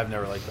never. I've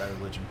never liked Bad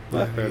Religion.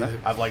 Fair enough.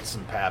 I've liked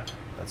some Pap,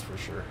 that's for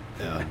sure.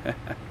 Yeah.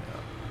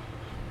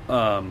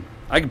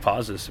 I can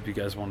pause this if you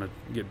guys want to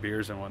get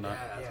beers and whatnot.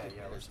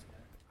 Yeah.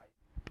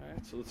 All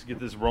right, so let's get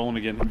this rolling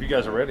again. If you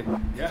guys are ready.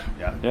 Yeah.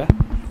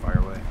 Fire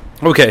away.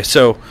 Okay,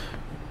 so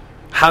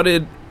how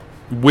did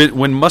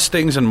when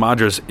Mustangs and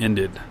Madras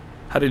ended?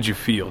 How did you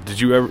feel? Did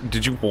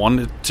you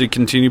want to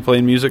continue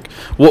playing music?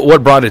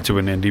 What brought it to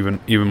an end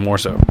even more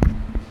so?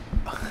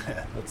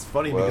 That's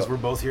funny because we're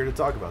both here to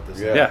talk about this.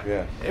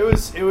 Yeah.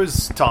 It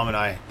was Tom and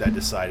I that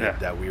decided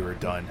that we were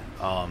done.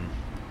 Him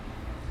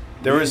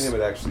had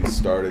actually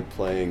started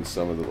playing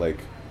some of the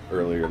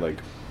earlier the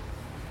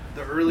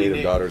early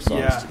Native Daughter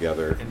songs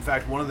together. In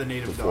fact, one of the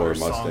Native before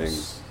Daughter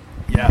Mustangs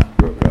songs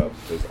broke up.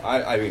 Because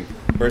I mean,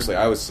 personally,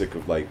 I was sick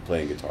of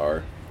playing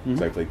guitar.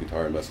 Because I played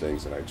guitar in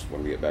Mustangs, and I just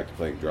wanted to get back to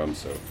playing drums.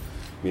 So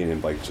me and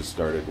him just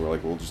started. We're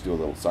like, we'll just do a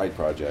little side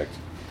project.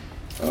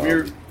 We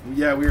were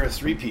a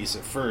 3-piece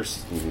at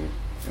first,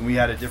 and we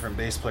had a different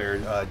bass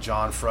player,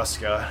 John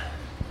Frusca,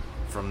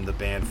 from the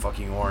band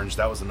Fucking Orange.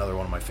 That was another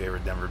one of my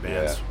favorite Denver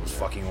bands. Was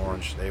Fucking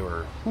Orange. They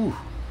were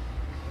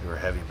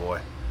heavy, boy.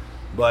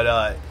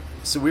 But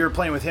so we were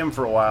playing with him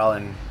for a while,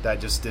 and that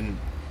just didn't.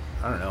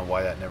 I don't know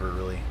why that never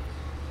really.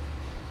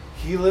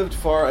 He lived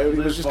far. It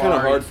was just kind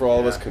of hard for all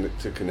of us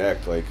to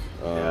connect. At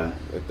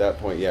that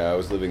point, I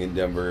was living in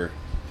Denver.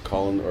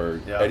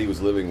 Eddie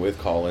was living with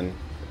Colin.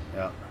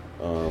 Yeah.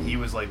 He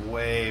was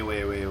way, way,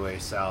 way, way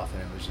south,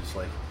 and it was just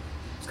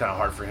it's kind of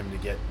hard for him to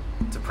get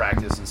to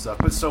practice and stuff.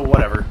 But so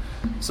whatever.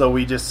 So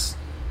we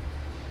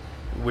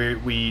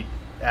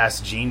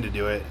asked Gene to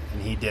do it,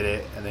 and he did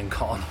it, and then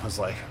Colin was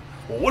like,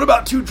 "Well, what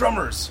about 2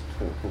 drummers?"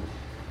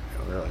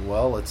 We were like,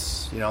 well,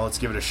 let's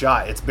give it a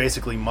shot. It's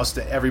basically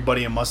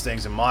everybody in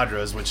Mustangs and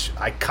Madras, which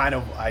I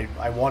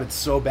wanted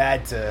so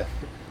bad to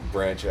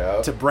branch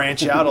out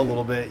a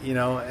little bit,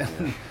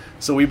 And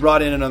so we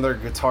brought in another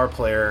guitar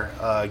player,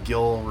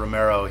 Gil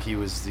Romero. He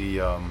was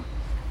the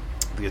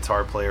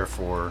guitar player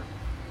for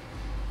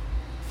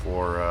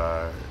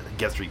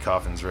Get 3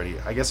 Coffins Ready.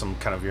 I guess I'm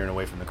kind of veering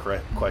away from the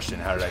correct question.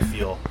 How did I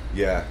feel?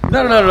 Yeah.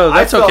 No.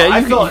 That's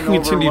okay. You can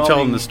continue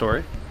telling the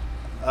story.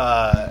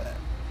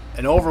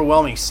 An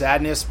overwhelming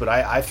sadness, but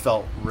I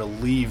felt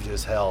relieved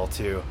as hell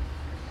too,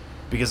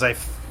 because I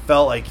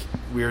felt like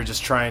we were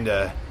just trying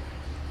to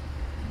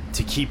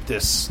keep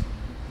this.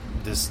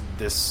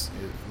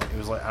 It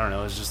was like, I don't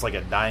know, it was just like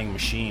a dying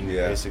machine,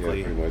 basically.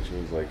 Yeah, pretty much.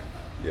 It was like,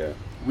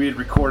 we had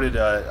recorded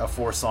a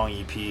 4-song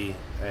EP,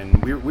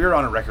 and we were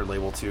on a record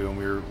label too, and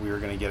we were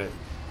going to get it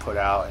put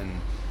out,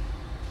 and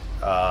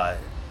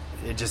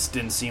it just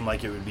didn't seem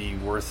like it would be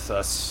worth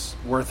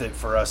it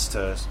for us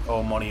to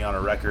owe money on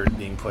a record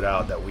being put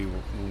out that we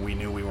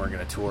knew we weren't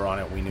going to tour on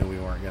it. We knew we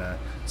weren't going to.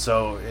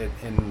 So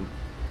and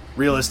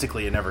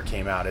realistically, it never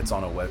came out. It's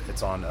on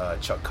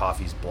Chuck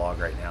Coffey's blog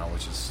right now,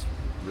 which is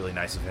really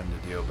nice of him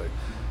to do, but.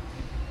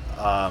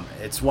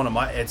 It's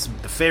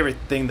the favorite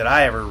thing that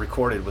I ever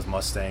recorded with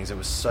Mustangs. It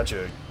was such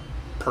a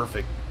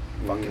perfect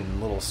fucking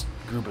little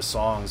group of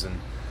songs, and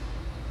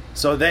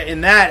so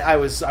I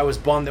was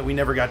bummed that we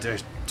never got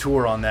to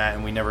tour on that,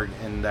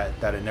 and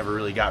that it never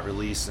really got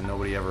released and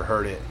nobody ever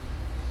heard it.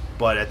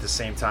 But at the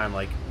same time,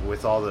 like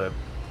with all the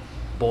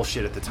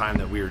bullshit at the time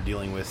that we were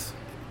dealing with,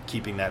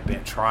 keeping that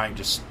band,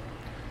 just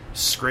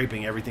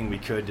scraping everything we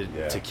could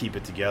to keep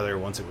it together.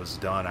 Once it was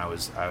done, I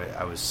was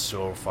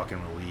so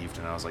fucking relieved,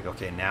 and I was like,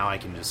 okay, now I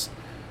can just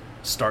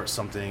start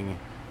something,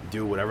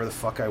 do whatever the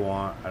fuck I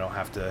want. I don't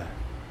have to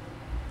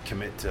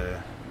commit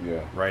to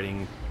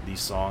writing these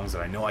songs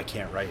that I know I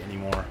can't write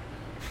anymore.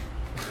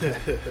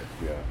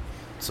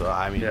 So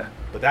I mean,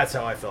 but that's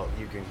how I felt.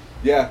 You can.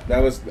 Yeah, that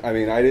was. I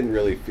mean, I didn't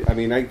really.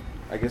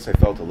 I guess I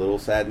felt a little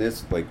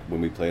sadness like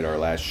when we played our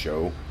last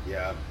show.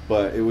 Yeah.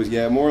 But it was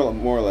more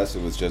or less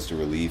it was just a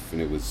relief,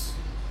 and it was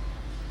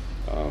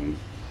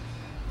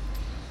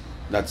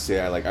not to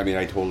say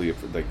I totally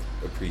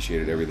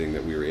appreciated everything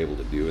that we were able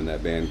to do in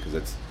that band, because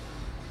that's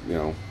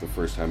the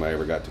first time I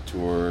ever got to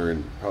tour,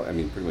 and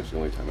probably, pretty much the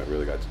only time I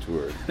really got to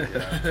tour.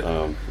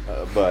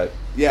 But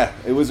yeah,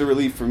 it was a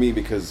relief for me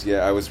because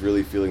I was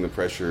really feeling the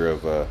pressure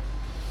of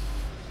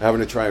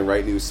having to try and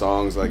write new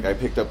songs. Like I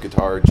picked up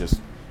guitar just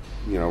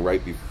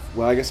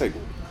I guess I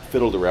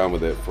fiddled around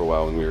with it for a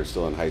while when we were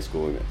still in high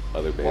school and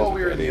other bands. Well,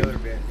 we were in the other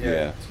band,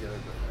 together,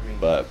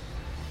 but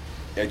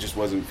I just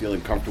wasn't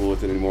feeling comfortable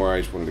with it anymore.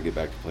 I just wanted to get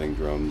back to playing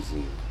drums,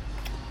 and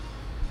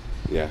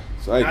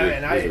so I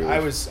agree. I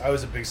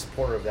was a big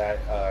supporter of that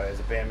as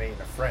a bandmate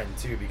and a friend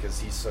too, because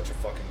he's such a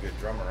fucking good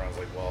drummer. I was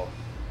like, well,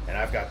 and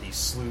I've got these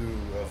slew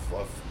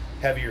of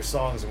heavier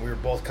songs, and we were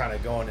both kind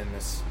of going in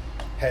this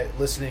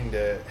listening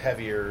to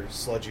heavier,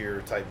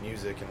 sludgier type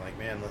music, and like,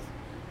 man,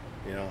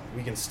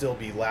 we can still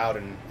be loud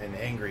and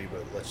angry,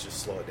 but let's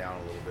just slow it down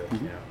a little bit,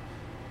 And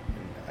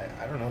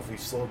I don't know if we've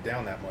slowed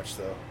down that much,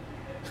 though.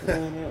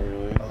 No, not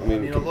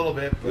really. A little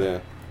bit,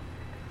 but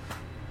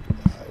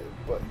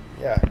but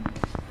yeah.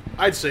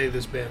 I'd say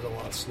this band's a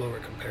lot slower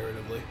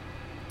comparatively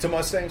to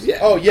Mustangs. Yeah.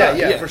 Oh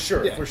yeah, for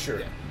sure.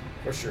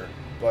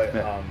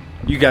 But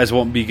you guys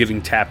won't be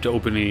getting tapped to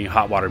open any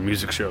hot water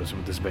music shows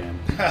with this band.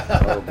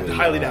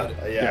 Highly doubt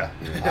it. Yeah.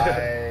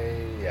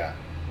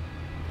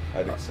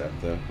 I'd accept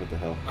that. What the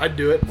hell? I'd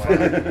do it.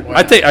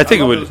 I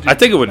think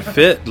it would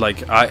fit.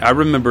 Like I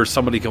remember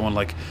somebody going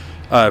like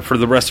for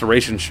the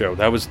Restoration show.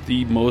 That was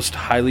the most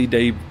highly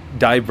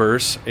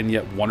diverse and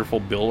yet wonderful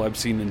bill I've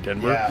seen in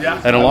Denver in a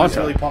long time. I was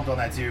really pumped on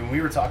that too. And we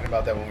were talking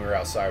about that when we were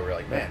outside. We were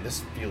like, man,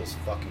 this feels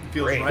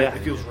great. Right. It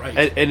feels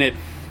right. And it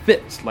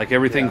fits. Like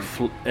everything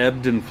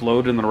ebbed and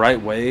flowed in the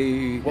right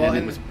way, and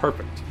it was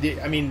perfect.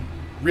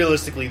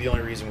 Realistically, the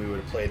only reason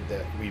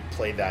we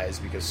played that is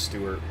because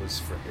Stuart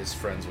is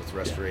friends with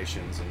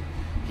Restorations, and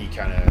he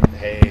kind of,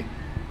 hey,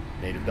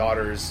 Native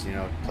Daughters,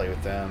 play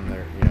with them.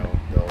 They're,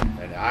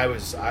 and I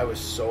was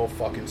so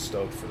fucking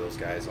stoked for those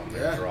guys on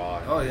their draw.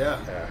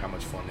 And, how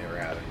much fun they were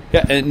having.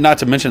 Yeah, and not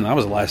to mention that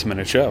was a last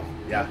minute show.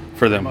 Yeah,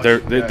 for them,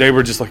 they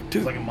were just like, dude, it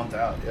was like a month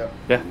out.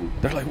 Yeah,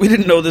 they're like, we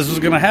didn't know this was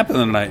going to happen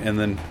tonight, and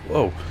then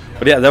whoa.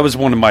 But that was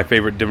one of my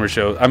favorite Denver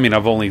shows.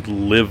 I've only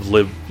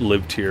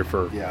lived here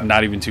for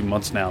not even 2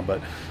 months now,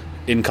 but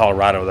in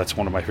Colorado, that's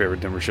one of my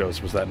favorite Denver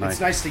shows. Was that night? It's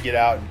nice to get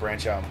out and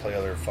branch out and play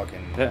other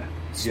fucking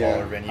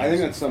smaller venues. I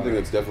think that's something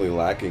that's definitely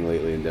lacking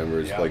lately in Denver.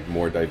 Is like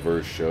more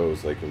diverse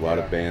shows. Like a lot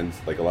of bands,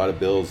 like a lot of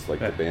bills. Like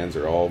the bands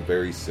are all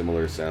very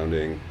similar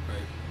sounding.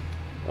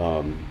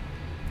 Right.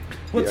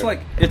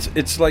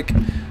 It's like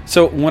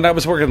so when I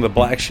was working on the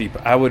Black Sheep,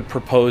 I would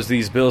propose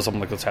these bills. I'm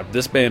like, let's have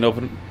this band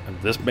open and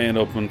this band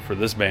open for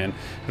this band.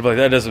 And like,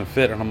 that doesn't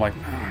fit, and I'm like,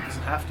 it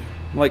doesn't have to.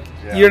 I'm like,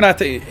 you're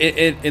not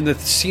in the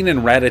scene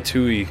in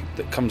Ratatouille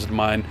that comes to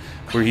mind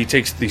where he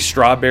takes the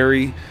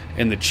strawberry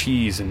and the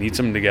cheese and eats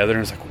them together,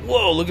 and it's like,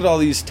 whoa, look at all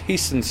these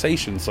taste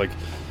sensations. Like,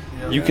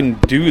 you can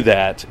do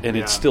that, and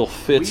it still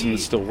fits and it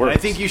still works. I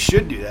think you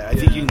should do that. I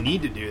think you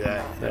need to do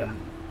that. Yeah.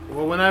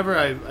 Well, whenever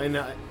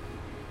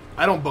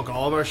I don't book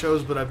all of our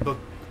shows, but I book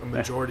a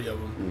majority of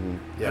them.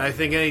 Mm-hmm. And I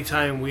think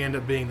anytime we end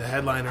up being the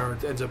headliner, or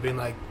it ends up being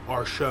like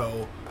our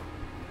show,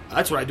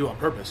 that's what I do on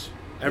purpose.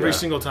 Every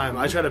single time.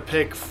 I try to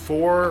pick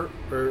 4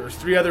 or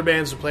 3 other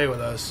bands to play with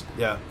us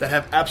that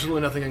have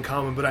absolutely nothing in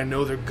common, but I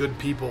know they're good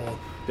people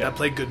that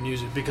play good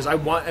music, because I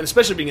want, and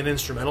especially being an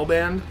instrumental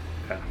band,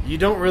 you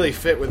don't really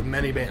fit with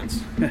many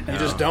bands. You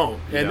just don't.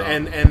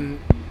 And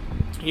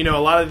a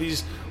lot of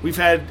these, we've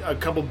had a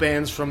couple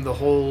bands from the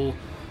whole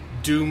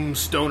doom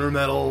stoner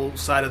metal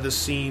side of the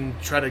scene,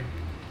 try to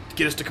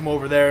get us to come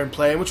over there and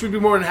play, which we'd be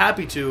more than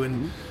happy to.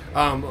 And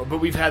but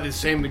we've had the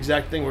same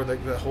exact thing where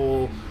the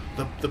whole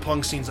the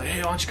punk scene's like,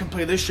 hey, why don't you come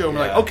play this show? And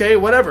we're like, okay,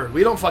 whatever.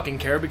 We don't fucking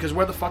care because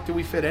where the fuck do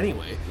we fit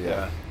anyway?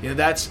 Yeah. You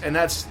know,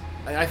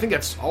 I think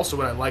that's also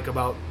what I like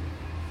about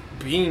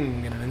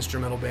being in an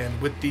instrumental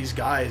band with these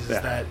guys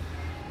is that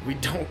we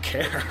don't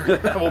care.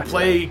 We'll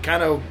play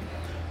kind of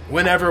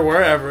whenever,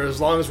 wherever,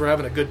 as long as we're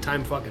having a good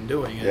time fucking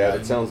doing it. Yeah,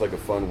 it sounds like a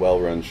fun,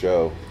 well-run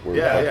show. We're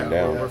fucking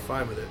down. We're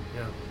fine with it.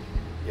 Yeah.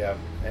 Yeah,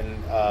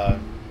 and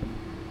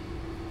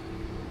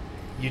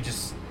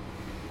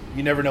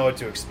you never know what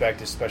to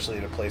expect, especially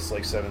at a place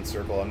like Seventh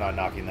Circle. I'm not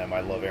knocking them.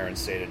 I love Aaron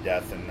Say to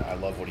death, and I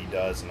love what he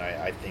does, and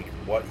I think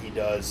what he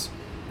does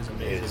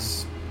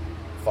is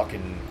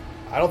fucking...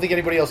 I don't think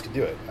anybody else could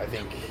do it. I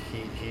think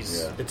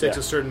he's... It takes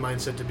a certain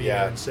mindset to be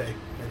Aaron Say,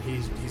 and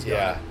he's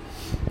got it.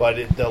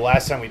 But the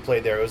last time we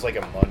played there, it was like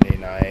a Monday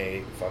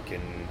night.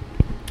 Fucking,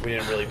 we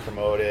didn't really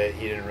promote it.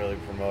 He didn't really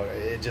promote it.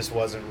 It just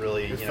wasn't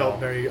really. It felt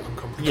very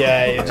uncomfortable.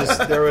 Yeah, it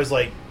just there was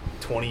like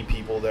 20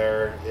 people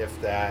there,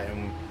 if that.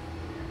 And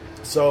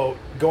so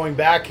going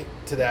back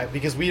to that,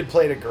 because we had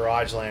played at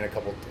Garageland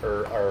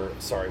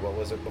what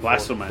was it?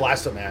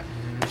 Blastomat.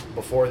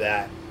 Before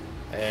that,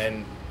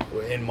 and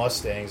in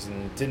Mustangs,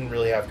 and didn't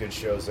really have good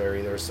shows there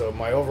either. So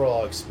my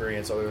overall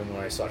experience, other than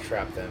when I saw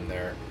Trap Them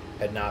there,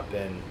 had not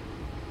been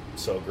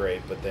so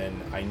great. But then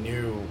I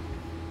knew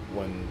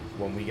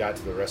when we got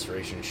to the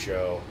Restoration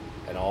show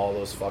and all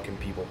those fucking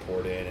people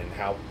poured in, and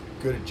how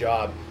good a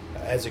job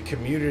as a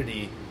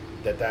community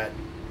that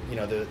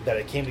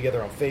it came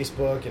together on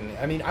Facebook. And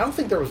I mean, I don't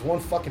think there was one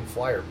fucking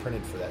flyer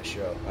printed for that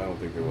show. I don't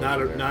think there was.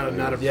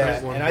 Not a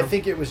yeah, one. And I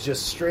think it was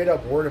just straight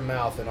up word of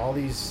mouth, and all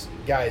these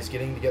guys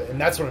getting together. And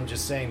that's what I'm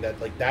just saying, that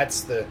like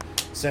that's the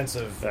sense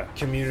of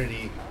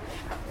community,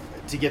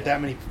 to get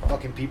that many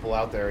fucking people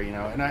out there, you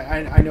know. And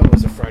I know it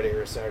was a Friday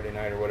or a Saturday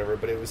night or whatever,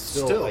 but it was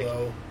still like,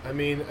 though. I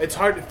mean, it's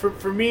hard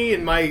for me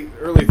in my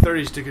early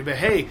 30s to go,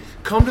 hey,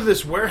 come to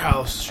this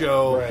warehouse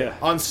show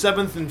on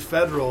 7th and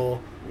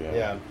Federal.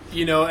 Yeah.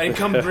 You know, and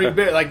come bring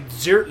beer. Like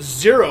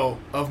zero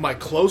of my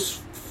close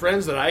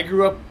friends that I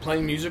grew up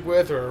playing music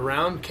with or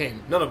around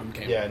came. None of them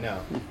came. Yeah,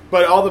 no.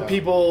 But all the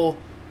people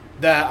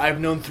that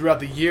I've known throughout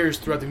the years,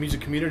 throughout the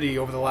music community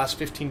over the last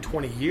 15,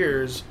 20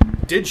 years,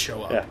 did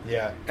show up.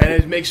 Yeah. And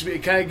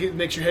it kind of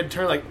makes your head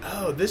turn like,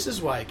 oh, this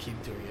is why I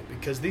keep doing it,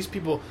 because these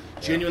people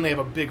genuinely have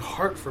a big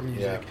heart for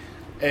music.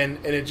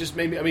 And it just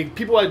made me. I mean,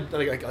 people like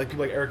people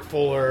like Eric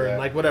Fuller and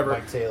like whatever,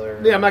 Mike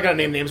Taylor. Yeah, I'm not gonna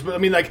name names, but I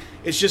mean, like,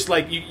 it's just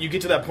like you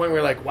get to that point where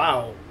you're like,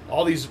 wow,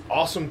 all these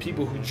awesome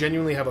people who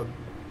genuinely have a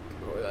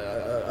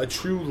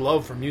true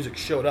love for music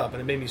showed up, and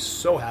it made me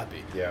so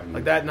happy. Yeah,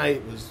 like that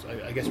night was.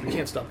 I guess we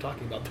can't stop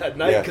talking about that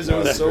night because it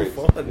was so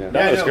fun. Yeah,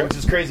 I know, which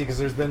is crazy because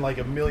there's been like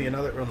a million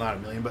other, well, not a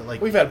million, but like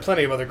we've had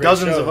plenty of other great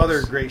dozens shows. of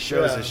other great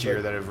shows this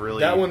year that have really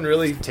that one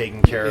really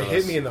taken care of us. It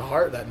hit me in the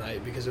heart that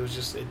night because it was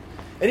just.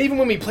 And even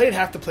when we played,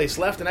 half the place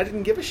left, and I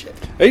didn't give a shit.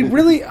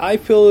 I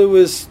feel it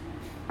was...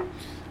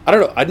 I don't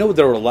know. I know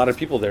there were a lot of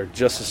people there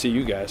just to see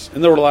you guys.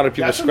 And there were a lot of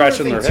people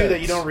scratching their heads. Too, that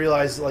you don't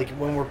realize, like,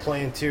 when we're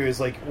playing, too, is,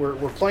 like, we're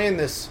playing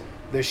this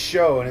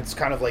show, and it's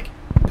kind of like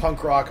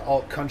punk rock,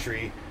 alt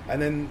country,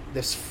 and then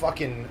this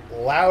fucking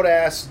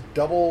loud-ass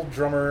double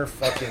drummer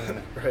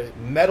fucking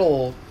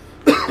metal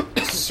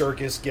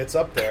circus gets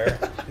up there.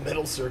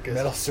 Metal circus.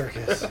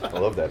 I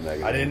love that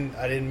mega. I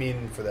didn't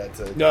mean for that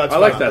to... No, I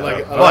like that.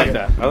 I like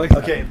that.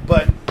 Okay,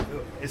 but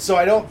so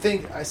I don't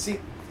think I see.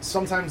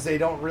 Sometimes they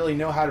don't really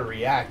know how to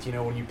react. You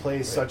know, when you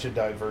play such a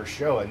diverse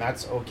show, and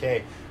that's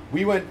okay.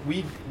 We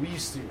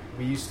used to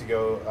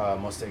go.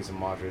 Mustangs and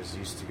Madras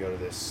used to go to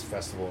this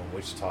festival in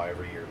Wichita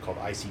every year called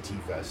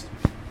ICT Fest,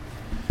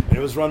 and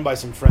it was run by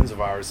some friends of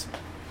ours,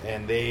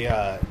 and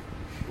they.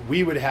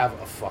 We would have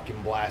a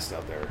fucking blast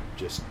out there,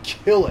 just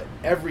kill it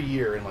every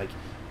year, and like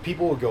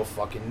people would go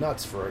fucking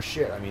nuts for our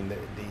shit. I mean,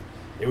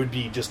 it would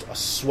be just a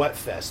sweat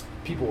fest.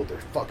 People with their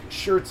fucking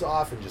shirts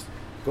off and just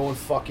going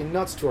fucking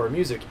nuts to our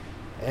music.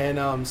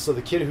 And so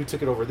the kid who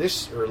took it over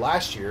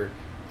last year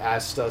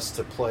asked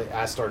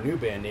our new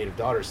band, Native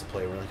Daughters, to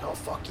play. We're like, oh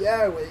fuck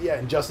yeah.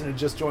 And Justin had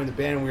just joined the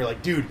band, and we were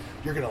like, dude,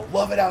 you're gonna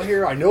love it out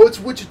here. I know it's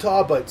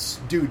Wichita, but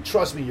dude,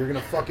 trust me, you're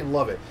gonna fucking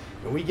love it.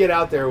 And we get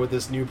out there with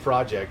this new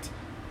project.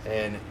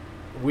 And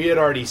we had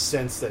already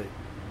sensed that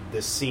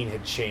the scene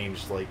had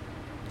changed, like,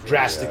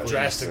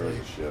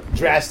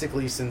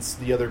 drastically since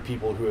the other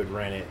people who had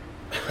ran it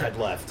had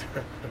left.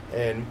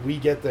 And we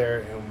get there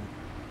and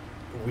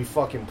we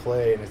fucking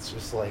play, and it's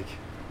just like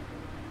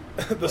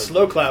the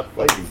slow clap,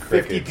 like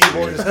 50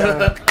 people just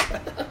kind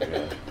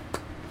of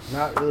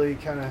not really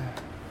kind of.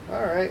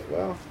 All right,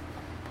 well.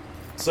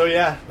 So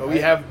yeah, but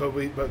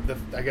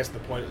I guess the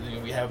point, you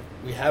know,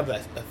 we have a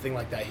thing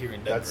like that here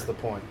in Denver. That's the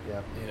point.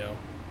 Yeah, you know.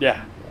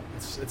 Yeah.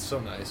 It's so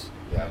nice.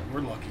 Yeah,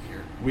 we're lucky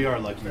here. We are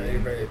lucky.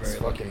 Very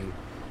fucking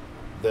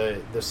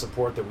lucky. The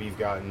support that we've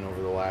gotten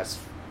over the last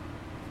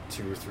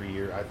 2 or 3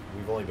 years.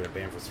 We've only been a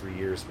band for 3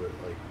 years, but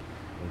like,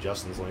 and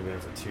Justin's only been in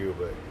for 2.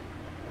 But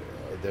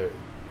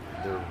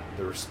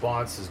the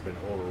response has been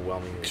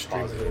overwhelmingly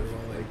Extremely positive.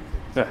 overwhelming.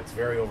 Like, it's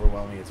very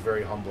overwhelming. It's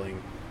very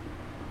humbling.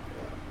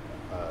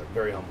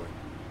 Very humbling.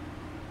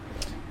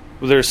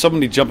 Well, there's so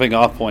many jumping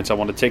off points I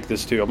want to take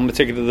this to. I'm going to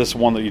take it to this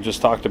one that you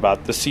just talked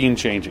about, the scene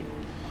changing.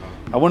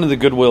 I went to the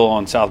Goodwill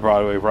on South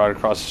Broadway right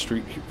across the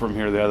street from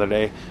here the other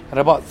day, and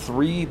I bought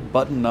 3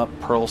 button-up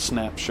pearl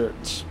snap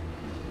shirts.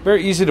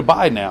 Very easy to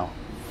buy now.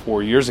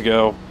 4 years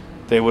ago,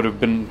 they would have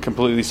been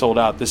completely sold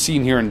out. The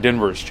scene here in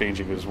Denver is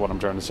changing, is what I'm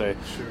trying to say.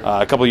 Sure.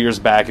 A couple of years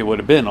back, it would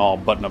have been all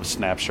button-up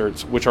snap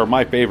shirts, which are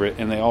my favorite,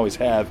 and they always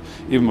have,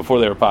 even before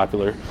they were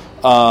popular.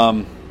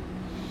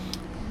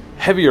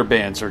 Heavier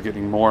bands are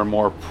getting more and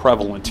more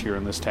prevalent here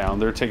in this town.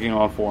 They're taking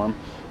on form.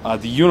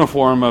 The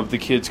uniform of the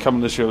kids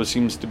coming to the show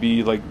seems to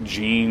be like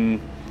jean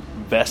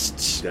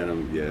vests,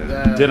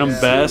 Denim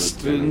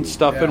vest and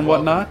stuff and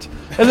welcome. whatnot.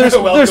 And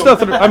there's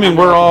nothing. I mean,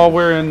 we're all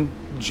wearing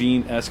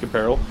jean-esque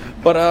apparel,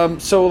 but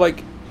so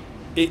like,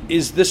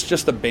 is this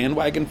just a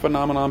bandwagon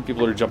phenomenon?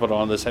 People are jumping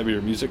on this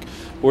heavier music,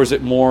 or is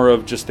it more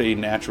of just a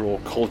natural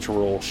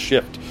cultural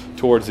shift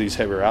towards these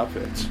heavier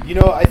outfits?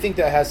 I think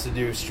that has to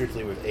do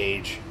strictly with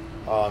age.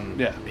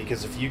 Yeah.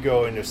 Because if you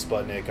go into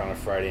Sputnik on a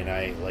Friday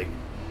night, like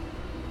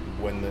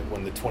when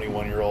the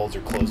 21-year-olds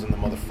are closing the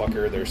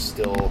motherfucker, there's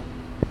still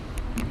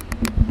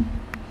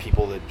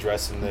people that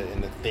dress in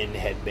the thin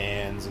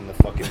headbands and the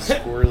fucking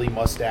squirrely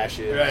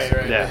mustaches,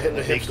 Right. Yeah. and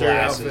the big hipster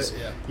glasses.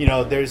 outfit,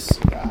 yeah. There's,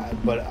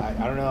 but I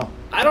don't know.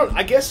 I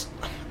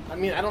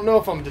don't know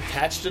if I'm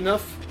detached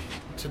enough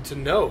to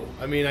know.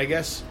 I mean, I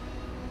guess.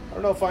 I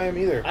don't know if I am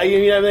either. I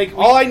think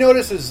All I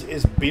notice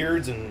is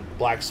beards and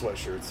black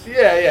sweatshirts.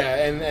 Yeah,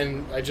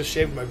 and I just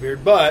shaved my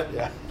beard, but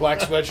Yeah. black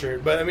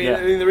sweatshirt. But I mean, Yeah.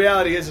 the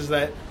reality is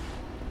that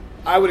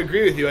I would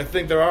agree with you. I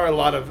think there are a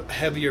lot of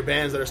heavier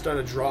bands that are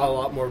starting to draw a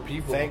lot more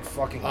people. Thank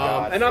fucking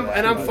God. And for I'm that,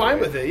 and I'm by the fine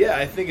way. with it. Yeah,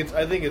 I think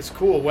it's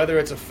cool, whether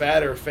it's a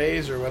fad or a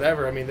phase or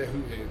whatever. I mean,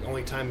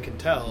 only time can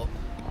tell.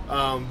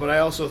 But I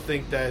also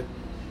think that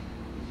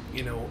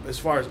as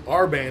far as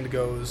our band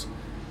goes,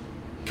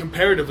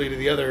 comparatively to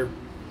the other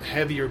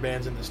heavier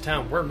bands in this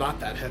town, we're not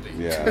that heavy.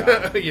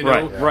 Yeah.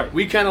 Right.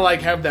 We kind of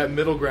like have that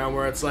middle ground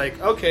where it's like,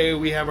 okay,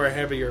 we have our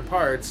heavier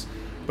parts,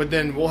 but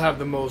then we'll have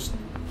the most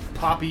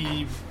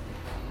poppy,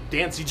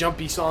 dancey,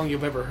 jumpy song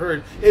you've ever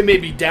heard. It may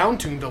be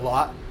down-tuned a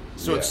lot,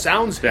 so Yeah. it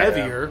sounds Yeah.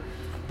 heavier,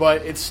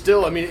 but it's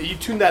still, I mean, you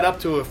tune that up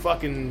to a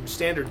fucking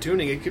standard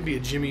tuning, it could be a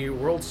Jimmy Eat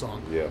World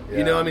song. Yeah.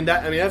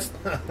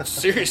 That's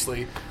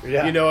seriously,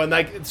 Yeah. and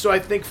like, so I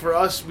think for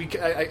us,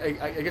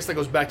 I guess that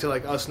goes back to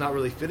like us not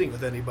really fitting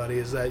with anybody.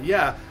 Is that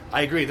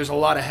I agree. There's a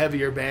lot of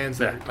heavier bands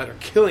that are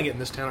killing it in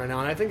this town right now,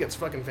 and I think it's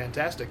fucking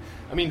fantastic.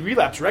 I mean,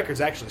 Relapse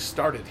Records actually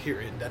started here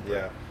in Denver.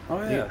 Yeah.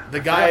 Oh yeah. The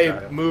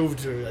guy moved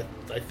to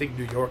I think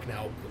New York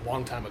now a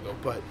long time ago,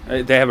 but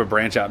They have a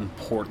branch out in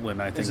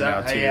Portland, I think, Is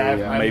that- now too. yeah,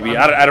 I'm- Maybe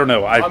I'm- I don't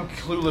know. I'm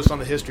clueless on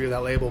the history of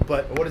that label.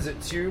 But What is it?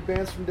 2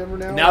 bands from Denver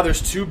now? now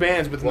there's 2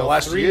 bands within the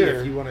last 3 year.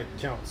 if you want to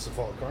count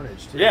Cephalic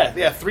Carnage. Too.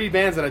 Yeah, 3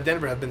 bands out of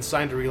Denver have been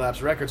signed to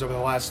Relapse Records over the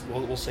last,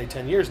 we'll say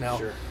 10 years now.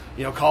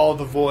 Sure. Call of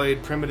the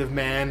Void, Primitive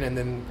Man, and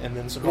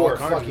then some Who are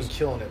Carnage. fucking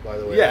killing it, by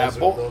the way. Yeah, those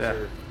both- are, those Yeah.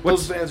 are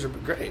Those bands are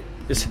great.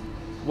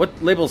 What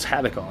label's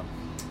Havoc on?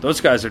 Those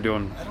guys are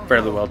doing don't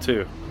fairly know. well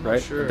too, not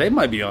right? sure. They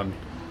might be on.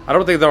 I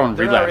don't think they're on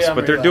They're not Relapse, on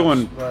but they're Relapse,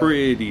 doing but-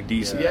 pretty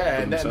decent. Yeah,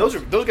 for and themselves.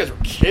 those guys were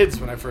kids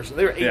when I first.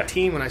 They were Yeah.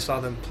 18 when I saw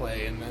them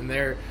play, and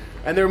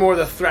they're more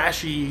the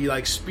thrashy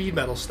like speed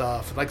metal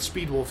stuff, like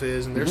Speed Wolf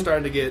is, and they're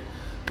starting to get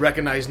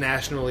recognized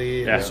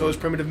nationally. Yeah. And so is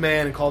Primitive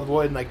Man and Call of the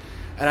Void, and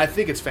I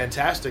think it's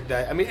fantastic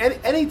that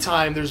any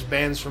time there's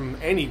bands from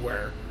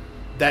anywhere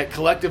that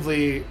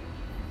collectively.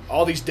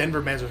 All these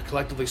Denver bands are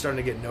collectively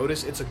starting to get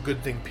noticed. It's a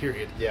good thing,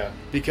 period. Yeah.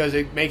 Because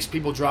it makes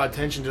people draw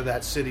attention to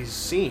that city's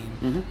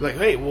scene. Like,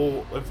 hey,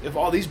 well, if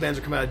all these bands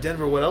are coming out of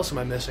Denver, what else am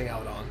I missing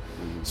out on?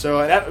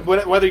 So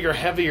whether you're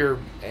heavy or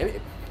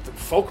any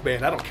folk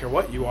band, I don't care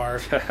what you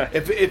are.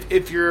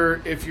 if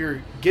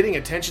you're getting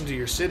attention to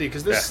your city,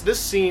 because this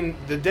scene,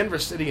 the Denver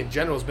city in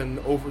general, has been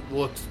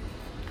overlooked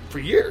for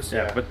years.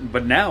 Yeah,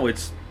 but now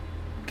it's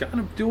kind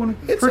of doing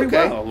It's pretty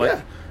okay. well. Like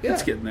Yeah.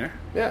 it's getting there.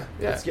 Yeah.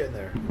 It's getting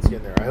there. It's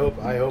getting there. I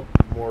hope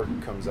more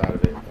comes out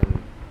of it.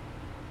 And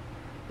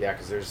yeah,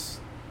 because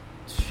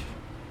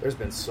there's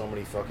been so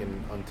many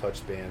fucking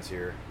untouched bands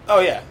here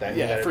Oh yeah. that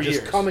For have just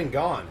years. come and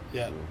gone.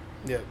 Yeah.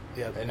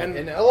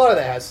 And a lot of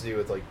that has to do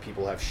with like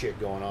people have shit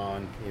going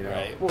on.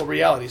 Right. Well,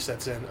 reality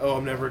sets in. Oh,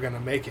 I'm never going to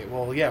make it.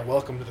 Well, yeah,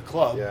 welcome to the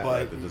club, Yeah,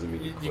 but that doesn't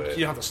mean you you quit.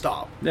 don't have to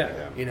stop. Yeah.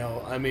 Yeah.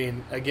 I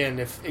mean, again,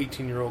 if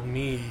 18-year-old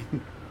me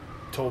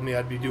told me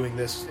I'd be doing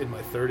this in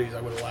my 30s,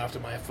 I would have laughed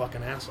at my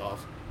fucking ass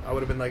off. I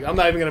would have been like, I'm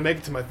not even going to make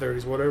it to my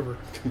 30s, whatever.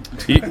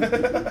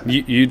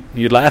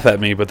 You laugh at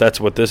me, but that's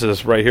what this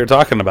is right here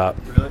talking about.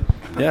 Really?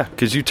 Yeah,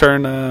 because you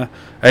turn.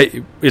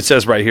 It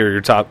says right here,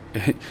 your top.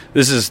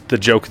 This is the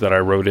joke that I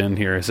wrote in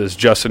here. It says,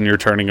 Justin, you're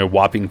turning a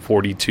whopping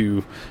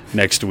 42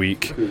 next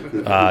week.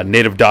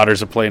 Native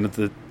Daughters are playing at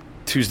the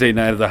Tuesday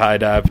night of the High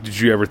Dive, did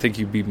you ever think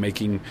you'd be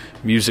making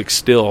music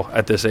still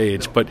at this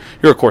age? No. But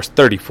you're, of course,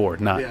 34,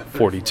 not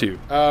 42.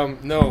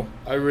 No,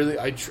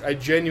 I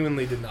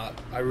genuinely did not.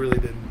 I really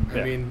didn't.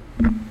 I mean,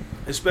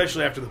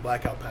 especially after the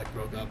Blackout Pact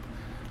broke up.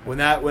 When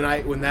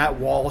that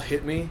wall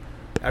hit me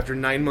after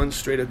 9 months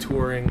straight of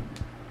touring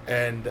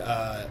and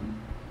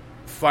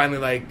finally,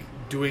 like,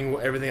 doing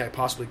everything I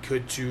possibly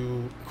could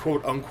to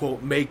quote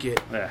unquote make it.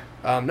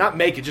 Not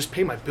make it, just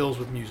pay my bills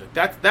with music.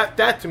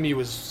 That to me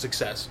was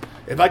success.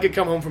 If I could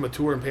come home from a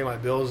tour and pay my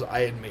bills,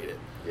 I had made it.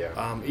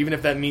 Yeah. Even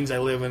if that means I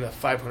live in a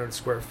 500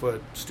 square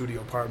foot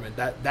studio apartment,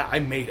 that I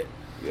made it.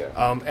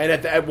 Yeah.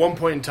 And at one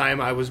point in time,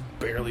 I was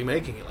barely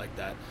making it like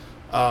that.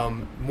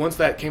 Once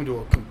that came to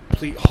a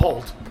complete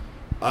halt,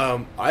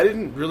 I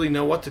didn't really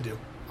know what to do.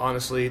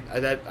 Honestly,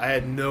 I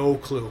had no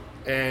clue.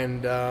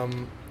 And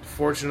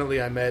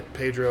fortunately, I met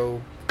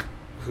Pedro,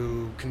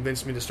 who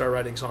convinced me to start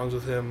writing songs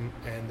with him,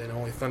 and then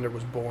Only Thunder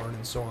was born,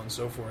 and so on and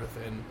so forth.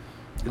 And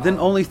then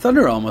Only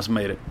Thunder almost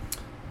made it.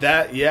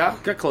 That, yeah.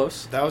 Got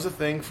close. That was a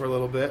thing for a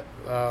little bit.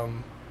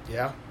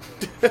 Yeah.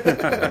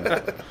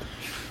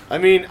 I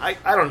mean, I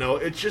don't know.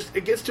 It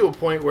gets to a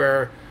point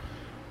where,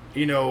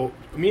 you know,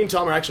 me and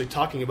Tom are actually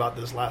talking about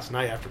this last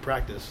night after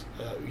practice.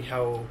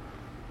 How,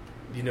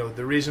 you know,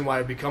 the reason why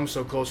I've become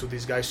so close with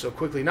these guys so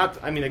quickly.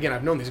 Again,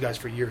 I've known these guys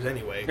for years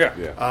anyway.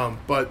 Yeah.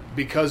 But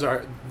because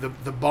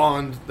the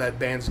bond that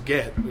bands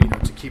get, you know,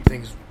 to keep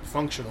things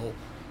functional,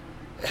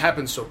 it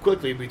happens so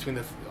quickly between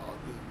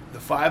the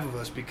five of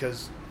us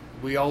because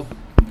we all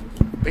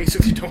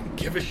basically don't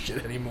give a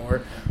shit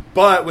anymore.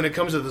 But when it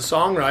comes to the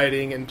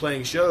songwriting and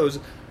playing shows,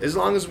 as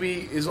long as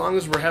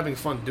we're having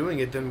fun doing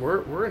it, then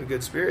we're in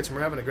good spirits and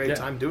we're having a great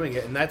time doing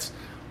it. And that's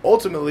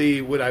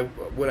ultimately what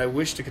I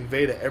wish to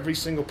convey to every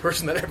single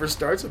person that ever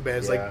starts a band.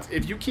 It's like,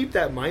 if you keep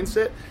that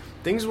mindset,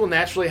 things will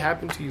naturally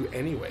happen to you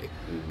anyway.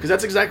 Because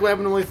that's exactly what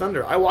happened to Only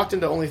Thunder. I walked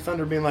into Only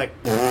Thunder being like,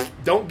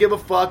 don't give a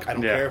fuck. I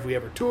don't care if we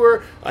ever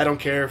tour. I don't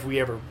care if we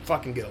ever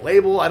fucking get a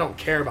label. I don't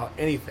care about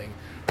anything.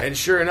 And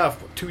sure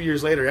enough, 2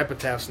 years later,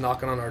 Epitaph's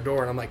knocking on our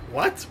door, and I'm like,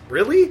 what?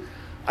 Really?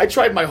 I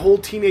tried my whole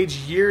teenage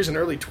years and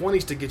early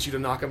 20s to get you to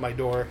knock at my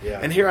door,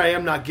 and here I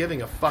am not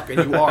giving a fuck,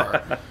 and you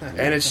are.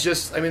 And it's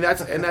just, I mean,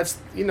 that's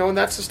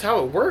just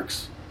how it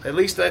works. At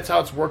least that's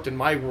how it's worked in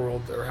my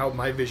world, or how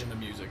my vision of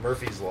music.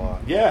 Murphy's Law.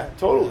 Yeah,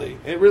 totally.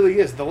 It really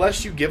is. The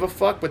less you give a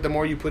fuck, but the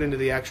more you put into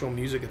the actual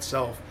music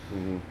itself,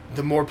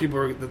 the more people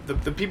are,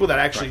 the people that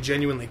actually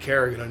genuinely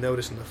care are going to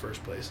notice in the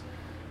first place.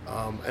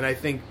 And I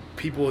think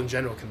people in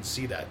general can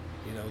see that.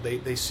 You know,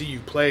 they see you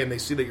play and they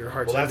see that your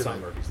heart's into it. Well,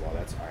 that's not Murphy's Law.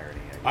 That's irony.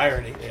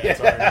 Irony. Yeah,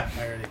 it's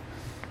irony.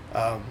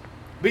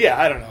 But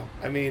yeah, I don't know.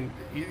 I mean,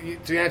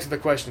 to answer the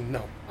question,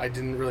 no, I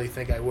didn't really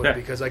think I would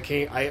because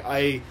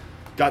I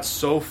got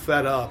so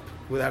fed up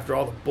with after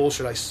all the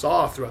bullshit I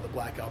saw throughout the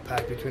Blackout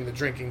Pact between the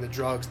drinking, the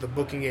drugs, the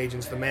booking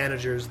agents, the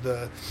managers,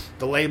 the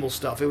label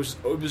stuff. It was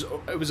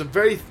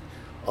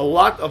a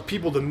lot of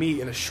people to meet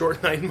in a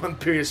short 9-month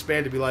period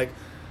span to be like,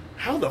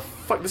 how the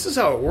fuck? This is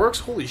how it works?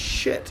 Holy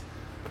shit.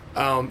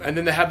 And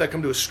then to have that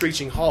come to a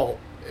screeching halt,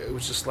 it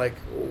was just like,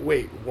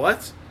 wait,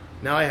 what?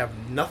 Now I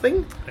have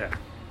nothing? Yeah.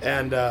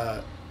 And,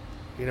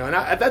 you know, and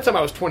at that time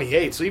I was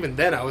 28, so even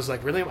then I was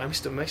like, really?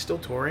 Am I still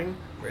touring?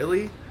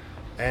 Really?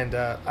 And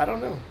I don't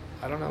know.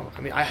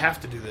 I mean, I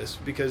have to do this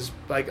because,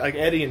 like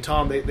Eddie and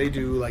Tom, they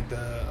do, like,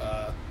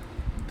 the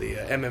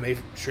MMA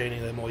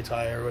training, the Muay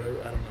Thai or whatever.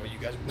 I don't know. You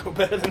guys know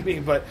better than me.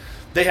 But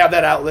they have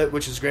that outlet,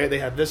 which is great. They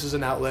have this as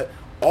an outlet.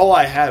 All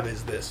I have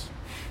is this.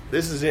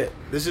 This is it.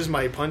 This is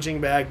my punching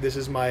bag. This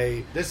is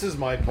my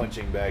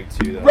punching bag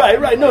too. Though.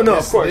 Right. No,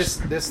 of course.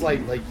 This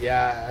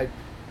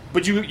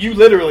But you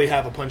literally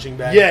have a punching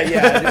bag.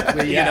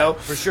 Yeah. You know,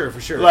 for sure.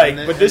 Like,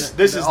 but this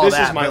is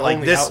my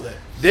only outlet.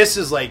 This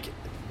is like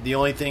the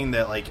only thing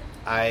that like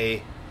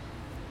I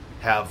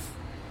have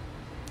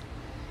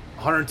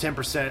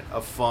 110%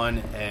 of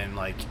fun and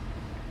like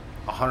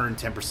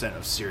 110%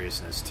 of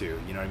seriousness too.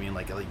 You know what I mean?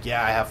 Like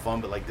yeah, I have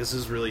fun, but like this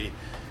is really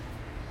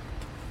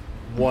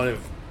one of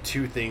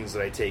two things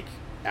that I take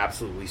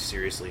absolutely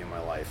seriously in my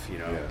life, you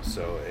know. Yeah.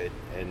 So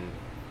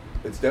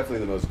it's definitely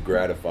the most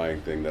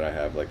gratifying thing that I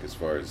have, like as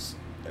far as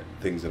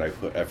things that I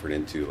put effort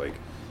into, like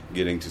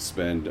getting to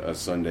spend a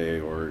Sunday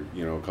or,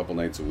 you know, a couple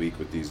nights a week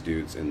with these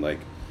dudes. And like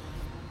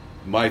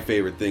my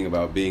favorite thing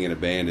about being in a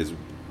band is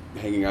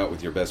hanging out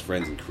with your best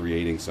friends and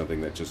creating something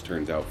that just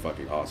turns out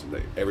fucking awesome,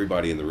 that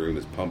everybody in the room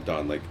is pumped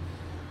on. Like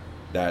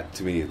that,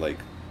 to me, like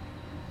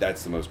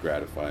that's the most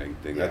gratifying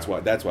thing. Yeah.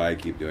 That's why I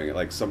keep doing it.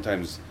 Like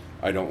sometimes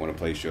I don't want to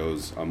play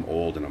shows. I'm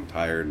old and I'm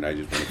tired and I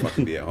just want to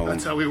fucking be at home.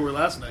 That's how we were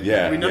last night.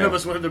 Yeah. None of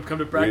us wanted to come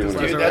to practice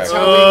last night. That's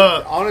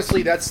how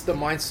honestly, that's the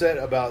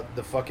mindset about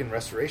the fucking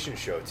Restoration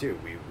show too.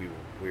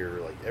 We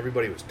were like,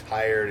 everybody was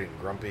tired and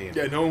grumpy. And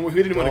we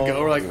didn't want to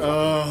go. We're like,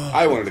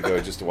 I wanted to go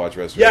just to watch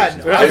Restoration.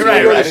 Yeah, I was going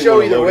to go to the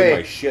show either way.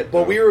 My shit,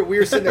 but we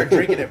were sitting there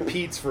drinking at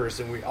Pete's first,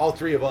 and all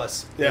three of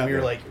us, and we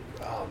were like,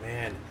 oh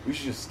man, we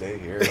should just stay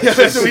here.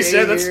 That's what we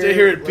said. Let's stay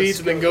here at Pete's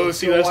and then go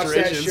see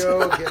Restoration. Watch that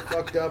show, get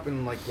fucked up,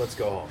 and like let's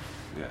go home.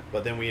 Yeah.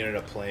 But then we ended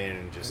up playing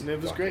and just. And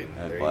it was great.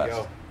 Had a There you blast.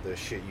 go. The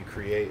shit you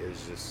create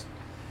is just.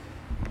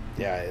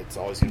 Yeah, it's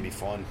always gonna be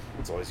fun.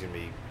 It's always gonna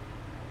be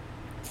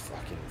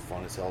fucking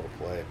fun as hell to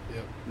play.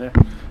 Yep.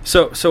 Yeah.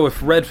 So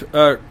if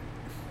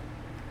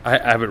I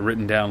have it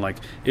written down, like,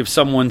 if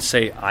someone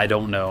say, I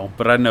don't know,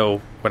 but I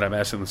know when I'm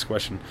asking this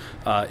question,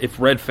 if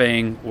Red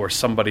Fang or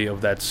somebody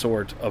of that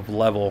sort of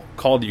level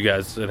called you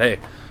guys and said, hey,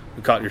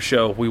 we caught your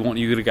show, we want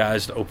you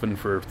guys to open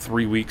for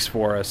 3 weeks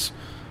for us.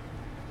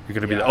 You're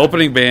going to be the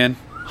opening band.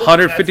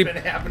 150. That's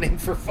been happening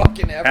for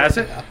fucking ever. Has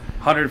it? now.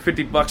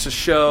 $150 a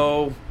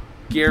show,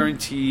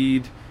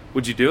 guaranteed.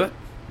 Would you do it?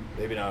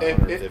 Maybe not If-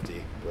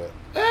 150, but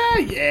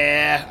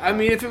Yeah. I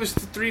mean, if it was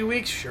 3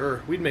 weeks,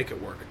 sure, we'd make it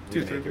work.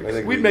 We'd make it work. I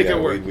think We'd make it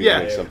work. we'd Yeah.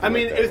 make something I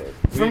mean, like that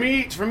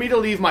work. for me to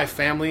leave my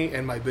family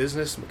and my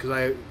business,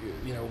 because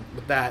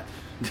with that,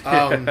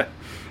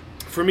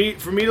 for me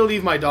to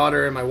leave my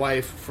daughter and my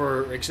wife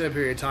for an extended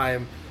period of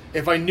time,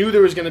 if I knew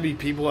there was going to be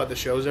people at the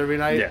shows every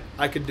night, Yeah.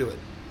 I could do it.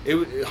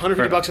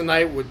 $150 a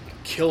night would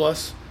kill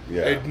us.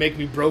 Yeah. It'd make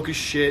me broke as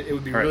shit. It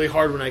would be Right. really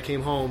hard when I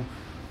came home.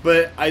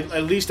 But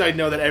at least I'd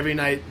know that every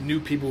night new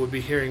people would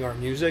be hearing our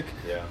music.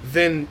 Yeah.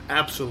 Then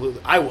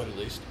absolutely, I would at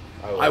least.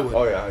 I would.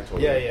 Oh yeah, I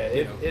totally. yeah, yeah.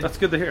 It, That's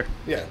good to hear.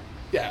 Yeah,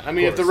 yeah. I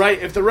mean, if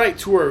course. the right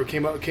tour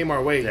came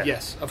our way, Yeah.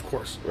 yes, of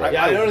course. Right.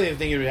 Yeah, I don't even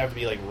think it would have to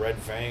be like Red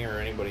Fang or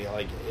anybody.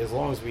 Like, as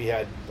long as we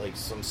had like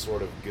some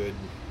sort of good,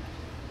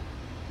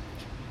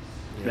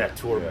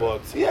 tour Yeah.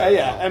 booked. Yeah,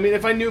 yeah. I mean,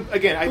 if I knew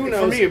again, Who for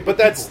knows? me, but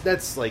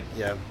that's like,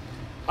 yeah.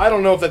 I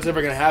don't know if that's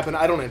ever going to happen.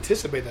 I don't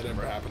anticipate that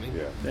ever happening.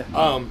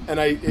 Yeah. And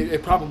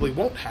it probably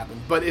won't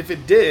happen. But if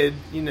it did,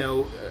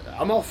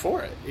 I'm all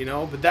for it.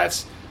 But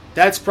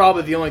that's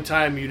probably the only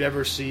time you'd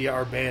ever see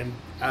our band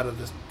out of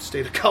the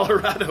state of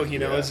Colorado.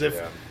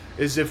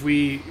 As if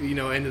we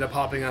ended up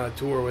hopping on a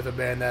tour with a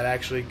band that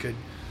actually could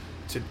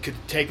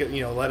take it.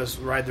 Let us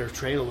ride their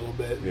train a little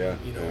bit. Yeah,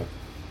 And, yeah.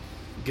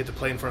 get to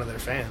play in front of their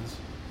fans.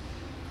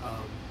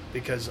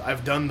 Because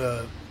I've done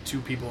the 2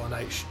 people a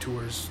night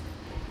tours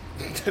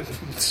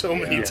so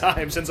many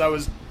times since I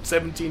was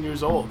 17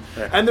 years old,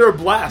 and they're a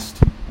blast.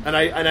 And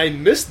I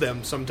miss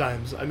them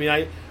sometimes. I mean,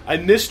 I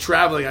miss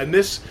traveling. I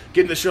miss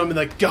getting to the show and being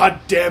like, God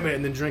damn it,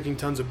 and then drinking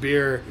tons of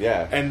beer,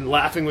 Yeah. and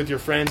laughing with your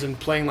friends and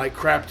playing like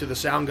crap to the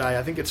sound guy.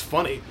 I think it's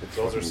funny,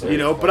 Those are some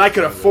But I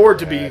could fun afford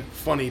to shows be I've had.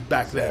 funny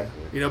back then.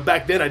 Exactly.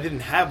 Back then I didn't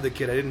have the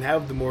kid. I didn't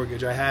have the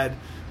mortgage. I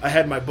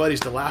had my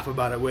buddies to laugh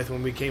about it with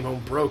when we came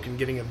home broke and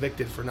getting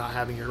evicted for not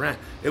having your rent.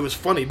 It was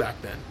funny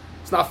back then.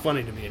 It's not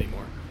funny to me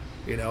anymore.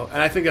 And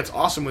I think that's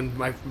awesome when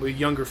my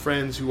younger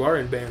friends who are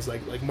in bands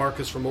like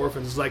Marcus from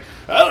Orphans is like,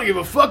 I don't give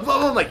a fuck, blah,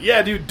 blah. I'm like,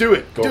 yeah, dude, do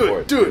it. Go Do for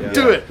it. it. Do it. Yeah.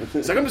 Do it.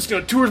 It's like, I'm just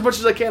going to tour as much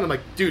as I can. I'm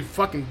like, dude,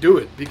 fucking do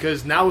it,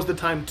 because now is the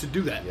time to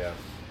do that. Yeah.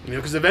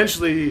 Because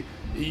eventually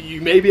you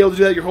may be able to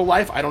do that your whole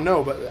life. I don't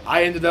know. But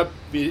I ended up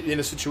in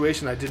a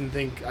situation I didn't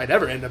think I'd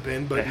ever end up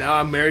in. But now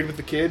I'm married with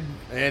a kid,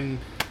 and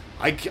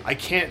I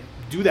can't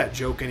do that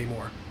joke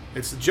anymore.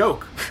 It's a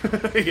joke,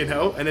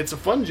 and it's a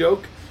fun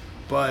joke,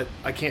 but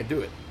I can't do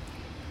it.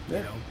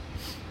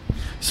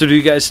 So do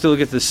you guys still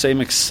get the same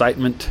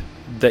excitement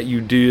that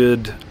you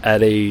did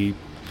at a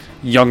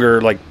younger,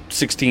 like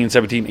 16,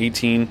 17,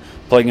 18,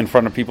 playing in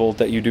front of people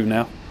that you do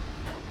now?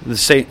 The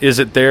same, is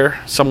it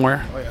there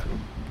somewhere? Oh yeah.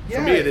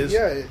 Yeah, me, it is.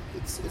 Yeah,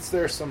 it's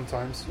there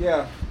sometimes.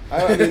 Yeah.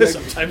 I mean, like,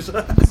 Sometimes.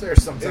 It's there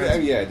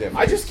sometimes. yeah, definitely.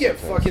 I just get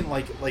Sometimes. fucking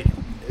like,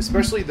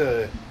 especially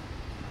the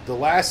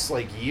last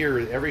like year.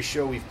 Every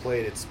show we've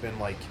played, it's been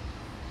like,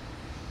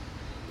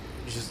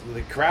 just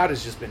the crowd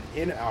has just been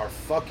in our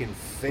fucking been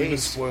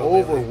face, spoiled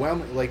lately.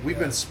 overwhelming. Like we've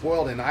been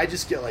spoiled, and I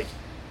just get like,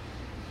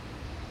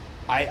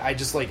 I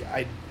just like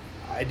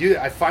I do.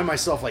 I find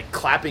myself like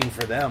clapping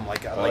for them.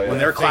 Like yeah. when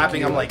they're Thank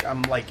clapping, you.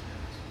 I'm like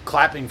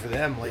clapping for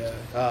them. Like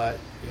Yeah.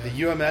 the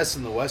UMS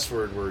and the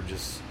Westward were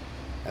just,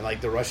 and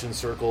like the Russian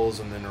Circles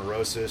and the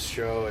Neurosis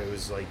show. It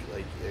was like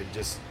it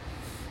just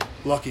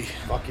Lucky.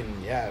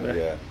 fucking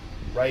Yeah.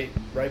 right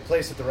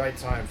place at the right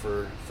time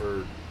for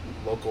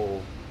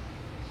local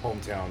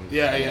hometown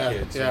Yeah.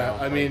 kids. you Yeah. know?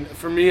 I Like, mean,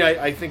 for me,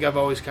 I think I've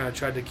always kind of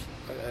tried to,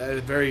 at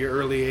a very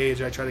early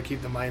age, I try to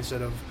keep the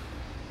mindset of,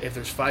 if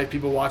there's 5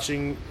 people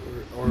watching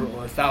or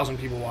 1,000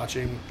 people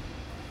watching,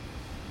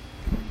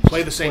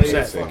 play the same Play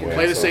set. the same way.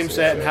 Play the So same same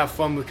set and set. have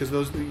fun, because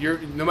you're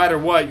no matter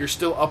what, you're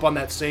still up on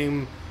that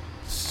same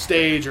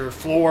stage or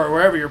floor or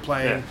wherever you're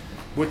playing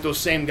with those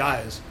same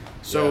guys.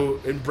 So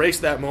embrace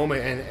that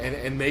moment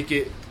and make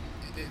it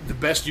the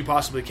best you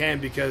possibly can,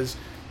 because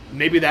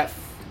maybe that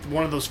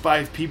one of those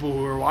 5 people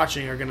who are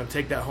watching are going to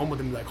take that home with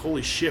them and be like,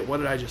 holy shit, what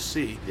did I just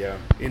see? yeah.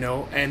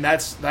 And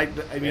that's like,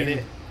 I mean,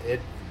 And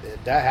it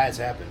that has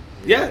happened.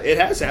 yeah, it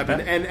has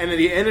happened, and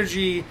the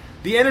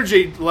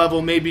energy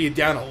level may be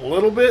down a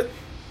little bit.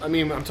 I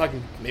mean, I'm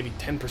talking maybe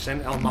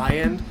 10% on my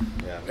end,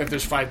 if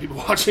there's 5 people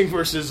watching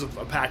versus a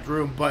packed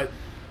room. But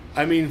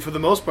I mean, for the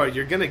most part,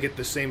 you're gonna get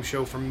the same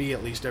show from me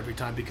at least every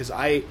time, because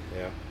I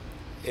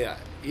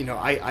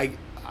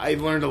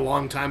learned a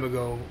long time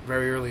ago,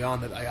 very early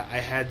on, that I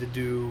had to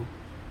do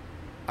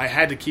I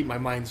had to keep my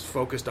mind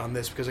focused on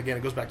this because, again,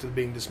 it goes back to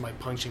being this is my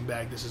punching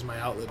bag, this is my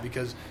outlet.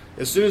 Because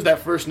as soon as that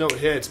first note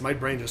hits, my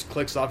brain just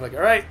clicks off like,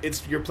 all right,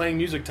 you're playing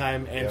music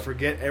time, and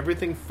forget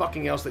everything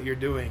fucking else that you're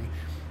doing.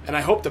 And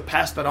I hope to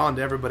pass that on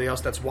to everybody else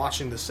that's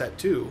watching the set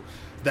too.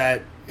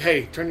 That,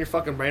 hey, turn your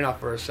fucking brain off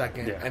for a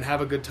second and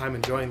have a good time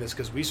enjoying this,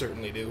 because we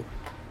certainly do.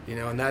 You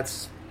know, and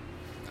that's,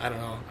 I don't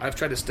know. I've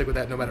tried to stick with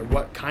that no matter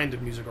what kind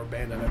of music or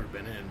band I've ever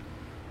been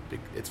in.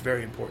 It's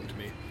very important to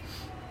me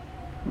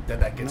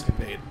that gets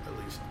conveyed,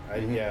 at least. I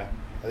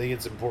think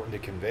it's important to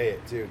convey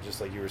it too, just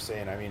like you were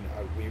saying. I mean,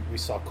 we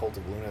saw Cult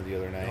of Luna the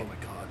other night. Oh my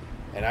god!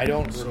 And I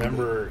don't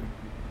remember.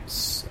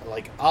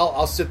 Like,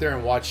 I'll sit there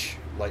and watch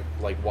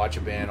watch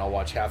a band. I'll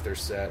watch half their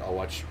set. I'll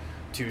watch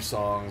 2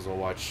 songs. I'll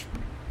watch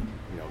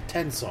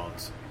 10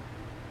 songs.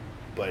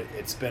 But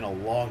it's been a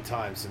long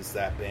time since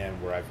that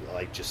band where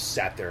I've just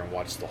sat there and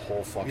watched the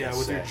whole fucking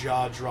with set. your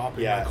jaw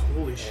dropping. Yeah, like,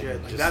 holy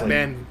shit! Like, that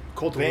band,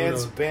 Cult of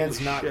Luna, band's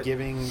holy not shit.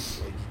 giving,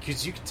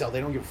 because you can tell they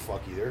don't give a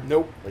fuck either.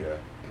 Nope.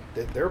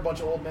 They're a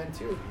bunch of old men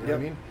too. You know what I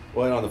mean?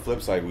 Well, and on the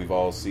flip side, we've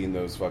all seen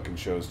those fucking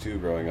shows too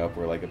growing up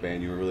where like a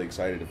band you were really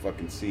excited to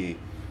fucking see,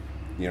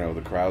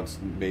 the crowd's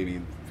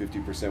maybe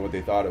 50% what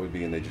they thought it would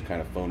be, and they just kind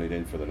of phone it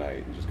in for the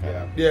night and just kind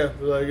of... Yeah,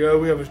 like,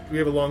 we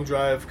have a long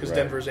drive because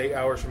Denver's 8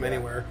 hours from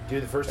anywhere.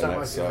 Dude, the first time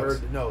I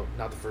heard... No,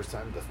 not the first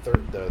time.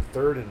 The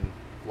third and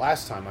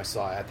last time I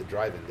saw it at the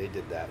drive-in, they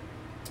did that.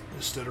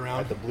 Just stood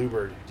around. At the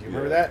Bluebird. Do you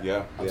remember that?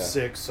 Yeah. I'm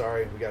sick,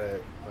 sorry. We gotta,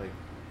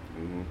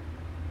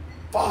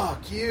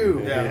 Fuck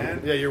you,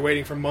 man. Yeah, you're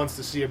waiting for months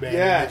to see a band.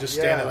 Yeah, and they just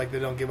stand there like they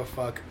don't give a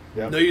fuck.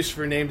 Yep. No Use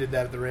for a Name did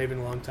that at the Raven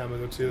a long time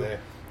ago, too.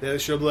 They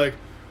showed like,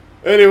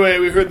 anyway,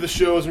 we heard the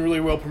show wasn't really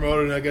well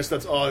promoted, and I guess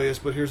that's obvious,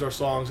 but here's our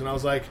songs. And I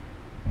was like,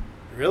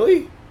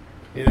 really?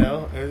 It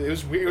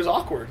was weird. It was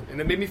awkward, and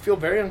it made me feel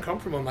very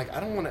uncomfortable. I'm like, I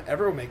don't want to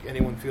ever make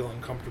anyone feel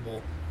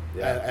uncomfortable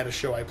at a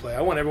show I play.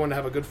 I want everyone to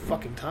have a good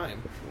fucking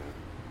time.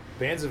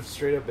 Bands have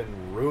straight up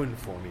been ruined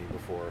for me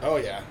before. Oh,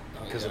 yeah.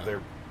 Because of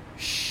their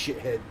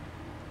shit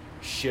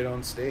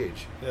on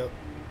stage. Yep.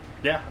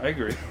 Yeah, I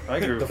agree.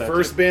 With the that.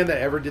 first band that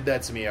ever did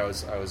that to me, I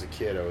was a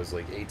kid. I was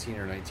like 18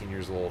 or 19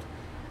 years old,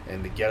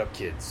 and the Get Up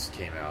Kids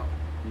came out,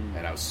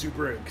 and I was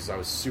super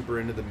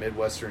into the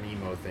Midwestern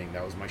emo thing.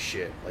 That was my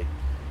shit.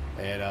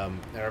 And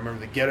I remember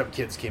the Get Up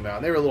Kids came out,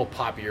 and they were a little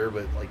poppier,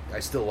 but I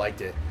still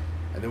liked it.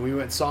 And then we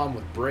went and saw them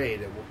with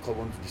Braid at Club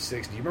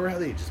 156. Do you remember how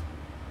they just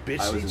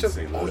bitched at each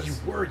other? Oh,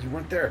 you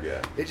weren't there.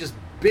 Yeah. They just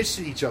bitched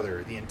at each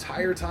other the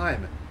entire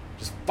time,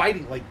 just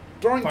fighting,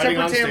 throwing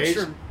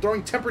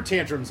temper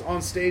tantrums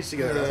on stage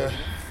together. I was like,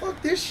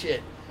 fuck this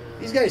shit.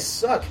 These guys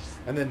suck.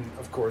 And then,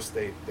 of course,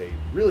 they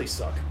really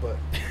suck. But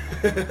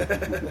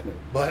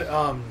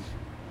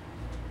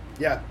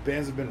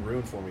bands have been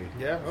ruined for me.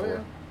 Yeah.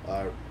 Before.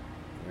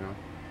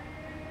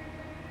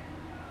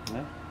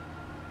 Yeah.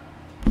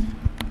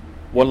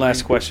 One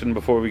last question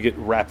before we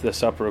wrap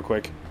this up real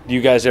quick. Do you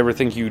guys ever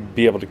think you'd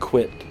be able to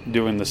quit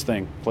doing this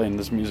thing, playing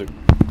this music?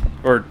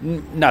 Or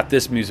not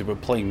this music,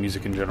 but playing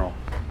music in general?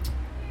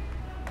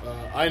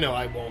 I know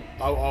I won't.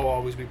 I'll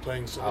always be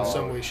playing in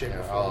some way, shape,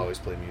 or form. I'll always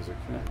play music.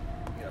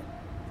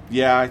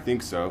 Yeah, I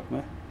think so.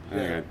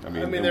 Yeah. I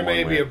mean, there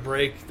may be a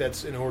break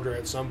that's in order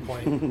at some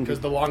point, because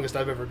the longest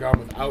I've ever gone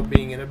without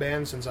being in a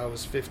band since I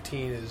was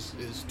 15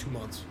 is 2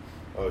 months.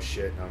 Oh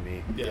shit, not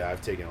me. Yeah.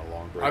 I've taken a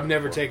long break. I've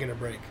never taken a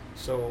break.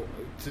 So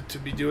to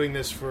be doing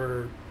this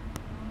for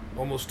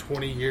almost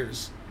 20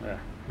 years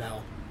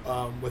now,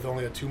 with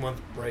only a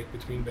 2-month break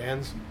between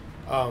bands,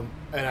 and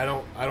I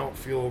don't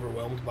feel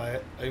overwhelmed by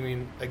it. I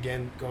mean,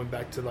 again, going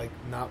back to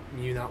not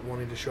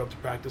wanting to show up to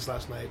practice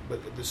last night, but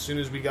as soon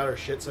as we got our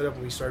shit set up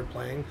and we started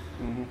playing,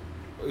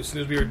 as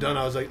soon as we were done,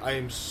 I was like, I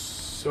am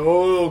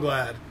so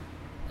glad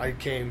I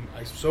came.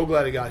 I'm so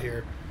glad I got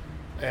here,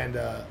 and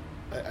I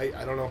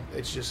don't know.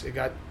 It's just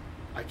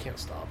I can't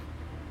stop.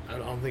 I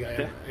don't think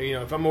I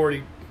am. If I'm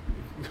already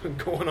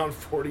going on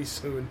 40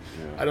 soon,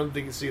 I don't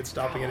think see it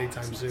stopping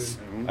anytime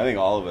soon. I think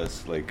all of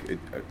us,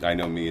 I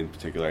know me in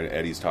particular,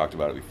 Eddie's talked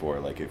about it before,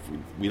 if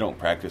we don't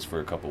practice for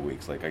a couple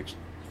weeks, I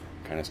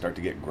kind of start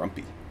to get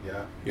grumpy.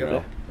 Yeah. You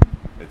know?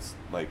 It's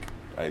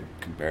I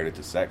compared it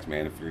to sex,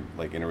 man. If you're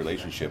in a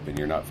relationship and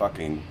you're not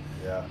fucking,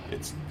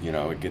 it's,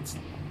 it gets...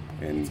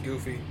 It's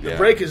goofy. Yeah. The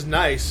break is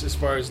nice as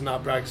far as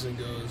not practicing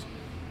goes.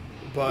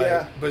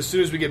 But as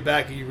soon as we get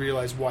back, you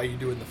realize why you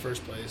do it in the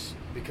first place,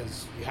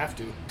 because you have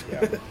to.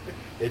 Yeah,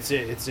 it's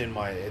in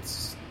my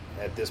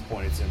at this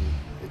point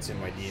it's in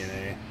my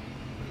DNA,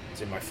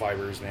 it's in my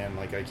fibers, man.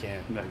 I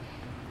can't.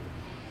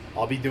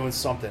 I'll be doing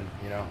something,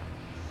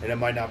 and it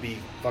might not be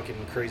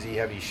fucking crazy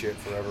heavy shit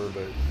forever,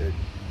 but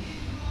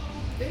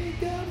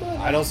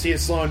I don't see it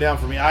slowing down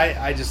for me.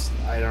 I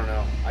don't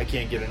know. I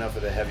can't get enough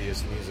of the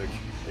heaviest music.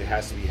 It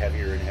has to be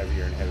heavier and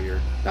heavier and heavier.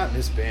 Not in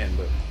this band,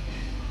 but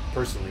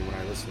personally when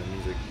I listen to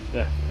music.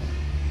 Yeah.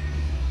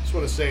 Just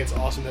want to say it's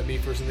awesome that Me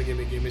First and the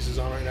Gimme Gimmes is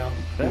on right now.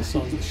 That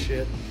song's the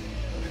shit.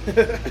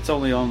 It's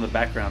only on the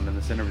background in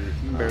this interview. You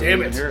can barely Damn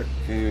even it. hear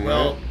it.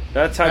 Well,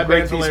 that's how that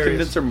great band's these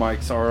hilarious. condenser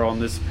mics are on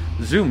this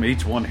Zoom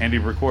H1 handy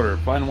recorder.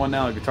 Find one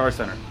now at Guitar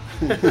Center.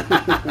 Give me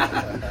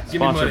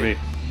Sponsor money. me.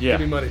 Yeah,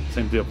 Give me money.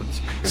 same deal.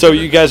 So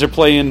you guys are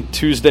playing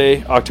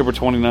Tuesday, October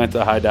 29th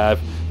at High Dive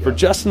for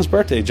Justin's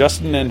birthday.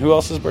 Justin and who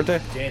else's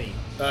birthday? Danny.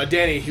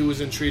 Danny, he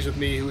was in Trees with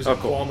me. He was in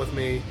cool. Qualm with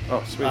me.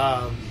 Oh, sweet.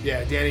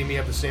 Yeah, Danny and me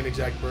have the same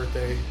exact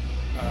birthday.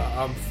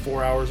 I'm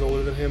 4 hours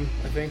older than him,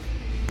 I think.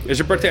 Is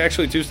your birthday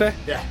actually Tuesday?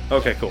 Yeah.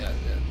 Okay, cool. Yeah.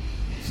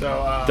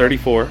 So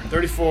 34.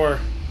 34.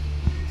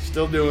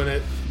 Still doing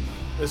it.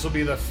 This will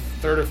be the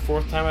third or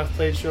fourth time I've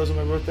played shows on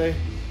my birthday.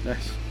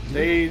 Nice.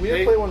 We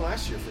didn't play one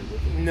last year for your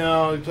birthday.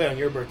 No, we played on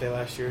your birthday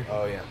last year.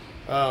 Oh, yeah.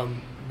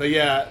 But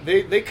yeah,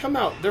 they come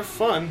out. They're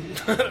fun.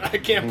 I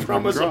can't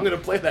promise I'm going to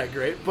play that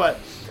great, but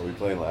Are we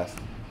playing last?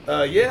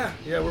 yeah,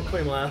 we're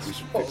playing We last.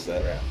 should fix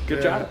that.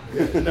 Good job.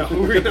 No,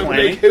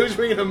 who's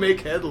we gonna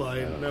make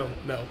headline? No.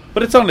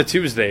 But it's on a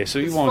Tuesday, so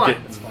you It's won't fine,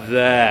 get it's fine.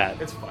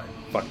 that It's fine.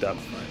 fucked up.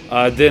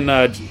 Then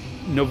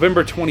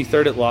November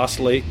 23rd at Lost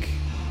Lake.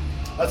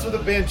 That's with the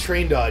band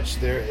Train Dodge.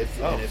 There, if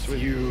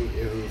sweet.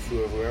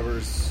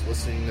 whoever's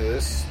listening to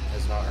this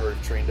has not heard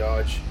of Train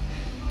Dodge,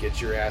 get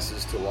your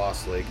asses to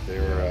Lost Lake.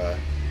 They're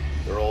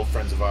old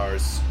friends of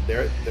ours.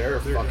 They're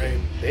fucking.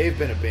 great. They've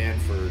been a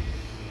band for.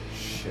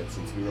 Shit,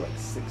 since we were like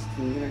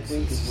 16, I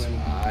think, is when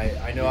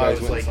I know you I guys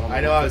was went like and saw them I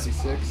in know I was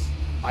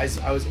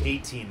 56. I was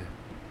 18.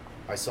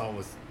 I saw him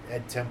with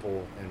Ed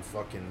Temple and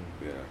fucking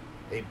Yeah.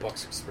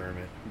 $8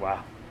 Experiment,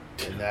 Wow.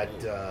 and that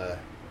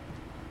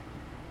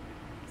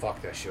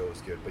fuck, that show was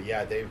good. But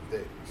yeah, they've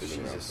been around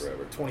Jesus,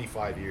 forever.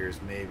 25 years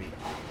maybe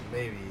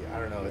I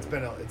don't know. It's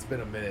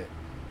been a minute.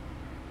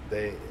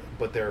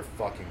 But they're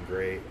fucking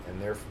great,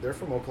 and they're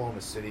from Oklahoma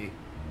City.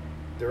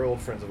 They're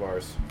old friends of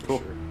ours. For Cool.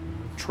 Sure.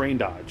 Train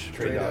Dodge.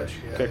 Train Dodge.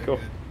 Yeah, Okay, they're cool.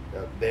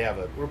 good. They have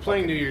a. We're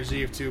playing New Year's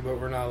Eve too,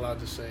 but we're not allowed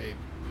to say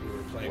who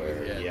we're playing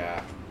with yet.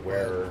 Yeah,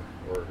 where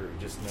or who.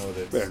 Just know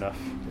that Fair enough.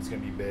 It's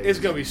gonna be big. It's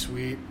gonna be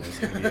sweet. It's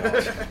gonna be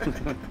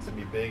awesome. It's gonna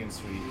be big and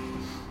sweet.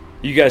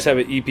 You guys have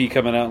an EP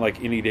coming out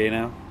like any day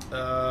now?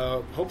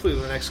 Hopefully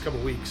in the next couple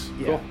weeks.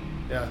 Yeah. Cool.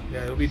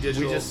 Yeah, it'll be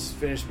digital. We just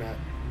finished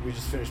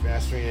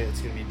mastering it.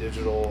 It's gonna be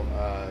digital.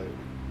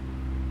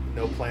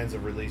 No plans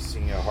of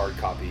releasing a hard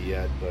copy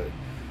yet, but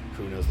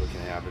who knows what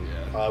can happen.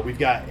 Yeah. We've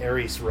got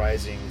Aries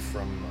Rising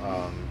from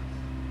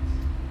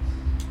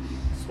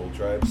Soul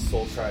Tribe.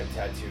 Soul Tribe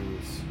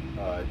Tattoos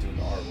doing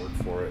the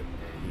artwork for it,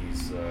 and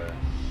he's the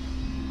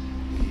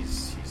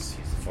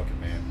fucking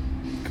man.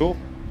 Cool.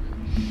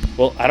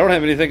 Well, I don't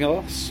have anything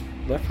else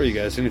left for you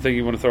guys. Anything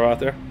you want to throw out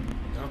there?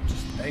 No,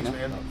 just thanks,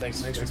 man.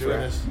 Thanks for for doing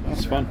this.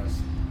 That's fun.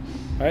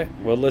 All right.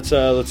 Well, let's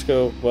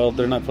go. Well,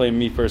 they're not playing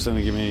me first and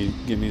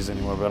give me's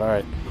anymore. But all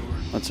right,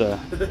 let's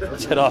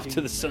head off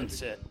to the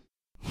sunset.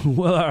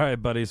 Well, all right,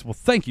 buddies. Well,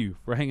 thank you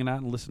for hanging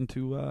out and listen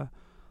to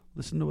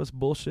us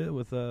bullshit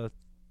with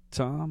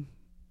Tom,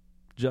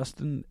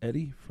 Justin,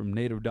 Eddie from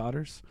Native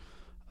Daughters.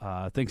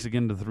 Thanks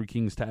again to the Three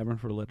Kings Tavern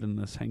for letting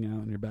us hang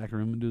out in your back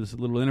room and do this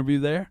little interview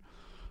there.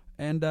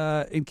 And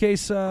in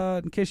case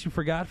you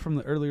forgot from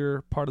the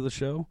earlier part of the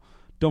show,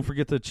 don't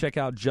forget to check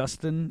out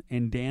Justin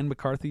and Dan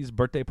McCarthy's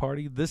birthday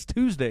party this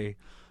Tuesday,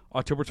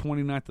 October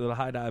 29th at the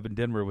High Dive in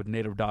Denver with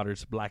Native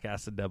Daughters, Black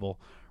Acid Devil,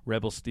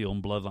 Rebel Steel,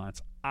 and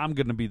Bloodlines. I'm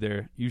going to be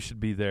there. You should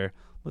be there.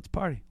 Let's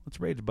party. Let's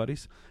rage,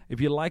 buddies. If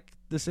you like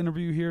this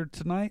interview here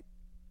tonight,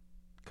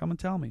 come and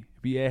tell me.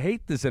 If you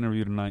hate this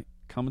interview tonight,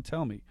 come and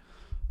tell me.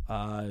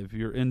 If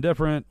you're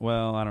indifferent,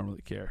 well, I don't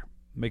really care.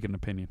 Make an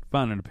opinion.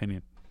 Find an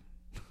opinion.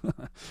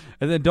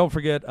 And then don't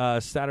forget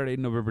Saturday,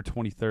 November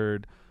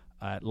 23rd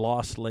at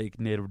Lost Lake,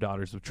 Native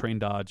Daughters of Train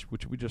Dodge,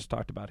 which we just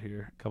talked about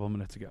here a couple of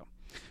minutes ago.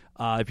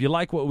 If you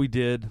like what we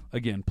did,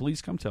 again,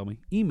 please come tell me,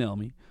 email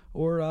me,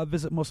 or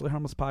visit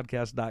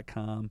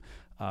mostlyharmlesspodcast.com.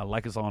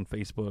 Like us on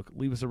Facebook,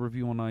 leave us a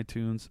review on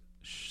iTunes,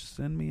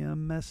 send me a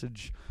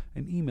message,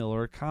 an email,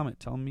 or a comment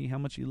telling me how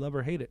much you love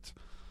or hate it.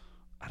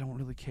 I don't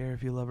really care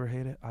if you love or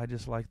hate it. I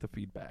just like the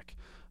feedback.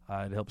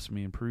 It helps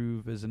me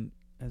improve as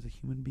a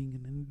human being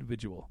and an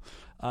individual.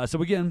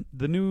 So again,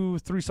 the new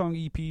 3-song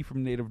EP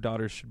from Native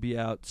Daughters should be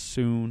out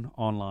soon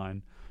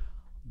online.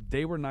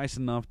 They were nice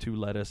enough to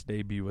let us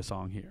debut a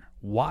song here.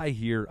 Why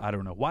here? I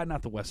don't know. Why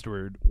not the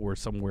Westward or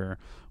somewhere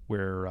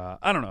where,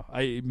 I don't know.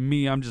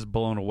 I'm just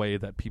blown away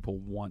that people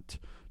want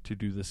to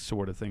do this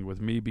sort of thing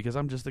with me, because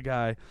I'm just a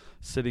guy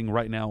sitting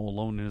right now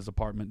alone in his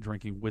apartment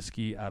drinking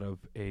whiskey out of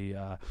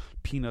a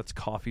Peanuts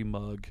coffee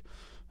mug.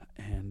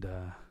 And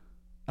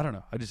I don't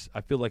know.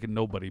 I feel like a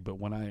nobody, but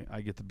when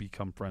I get to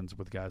become friends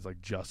with guys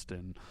like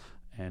Justin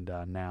and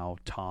now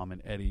Tom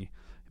and Eddie,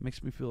 it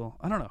makes me feel,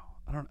 I don't know.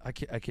 I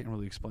can't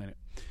really explain it.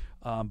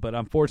 But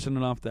I'm fortunate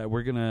enough that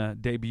we're going to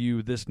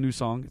debut this new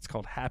song. It's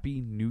called Happy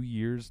New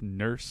Year's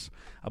Nurse.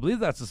 I believe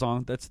that's the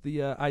song. That's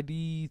the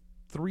ID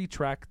 3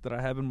 track that I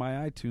have in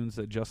my iTunes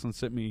that Justin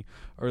sent me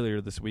earlier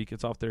this week.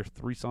 It's off their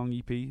 3-song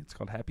EP. It's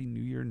called Happy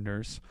New Year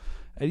Nurse.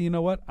 And you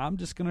know what? I'm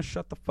just going to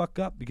shut the fuck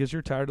up because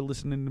you're tired of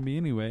listening to me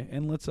anyway.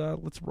 And let's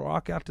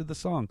rock out to the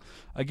song.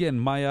 Again,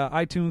 my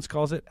iTunes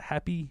calls it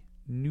Happy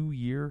New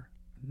Year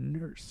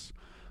Nurse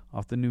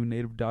off the new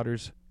Native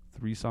Daughters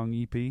 3-song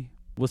EP.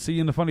 We'll see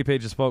you in the funny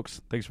pages,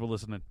 folks. Thanks for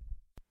listening.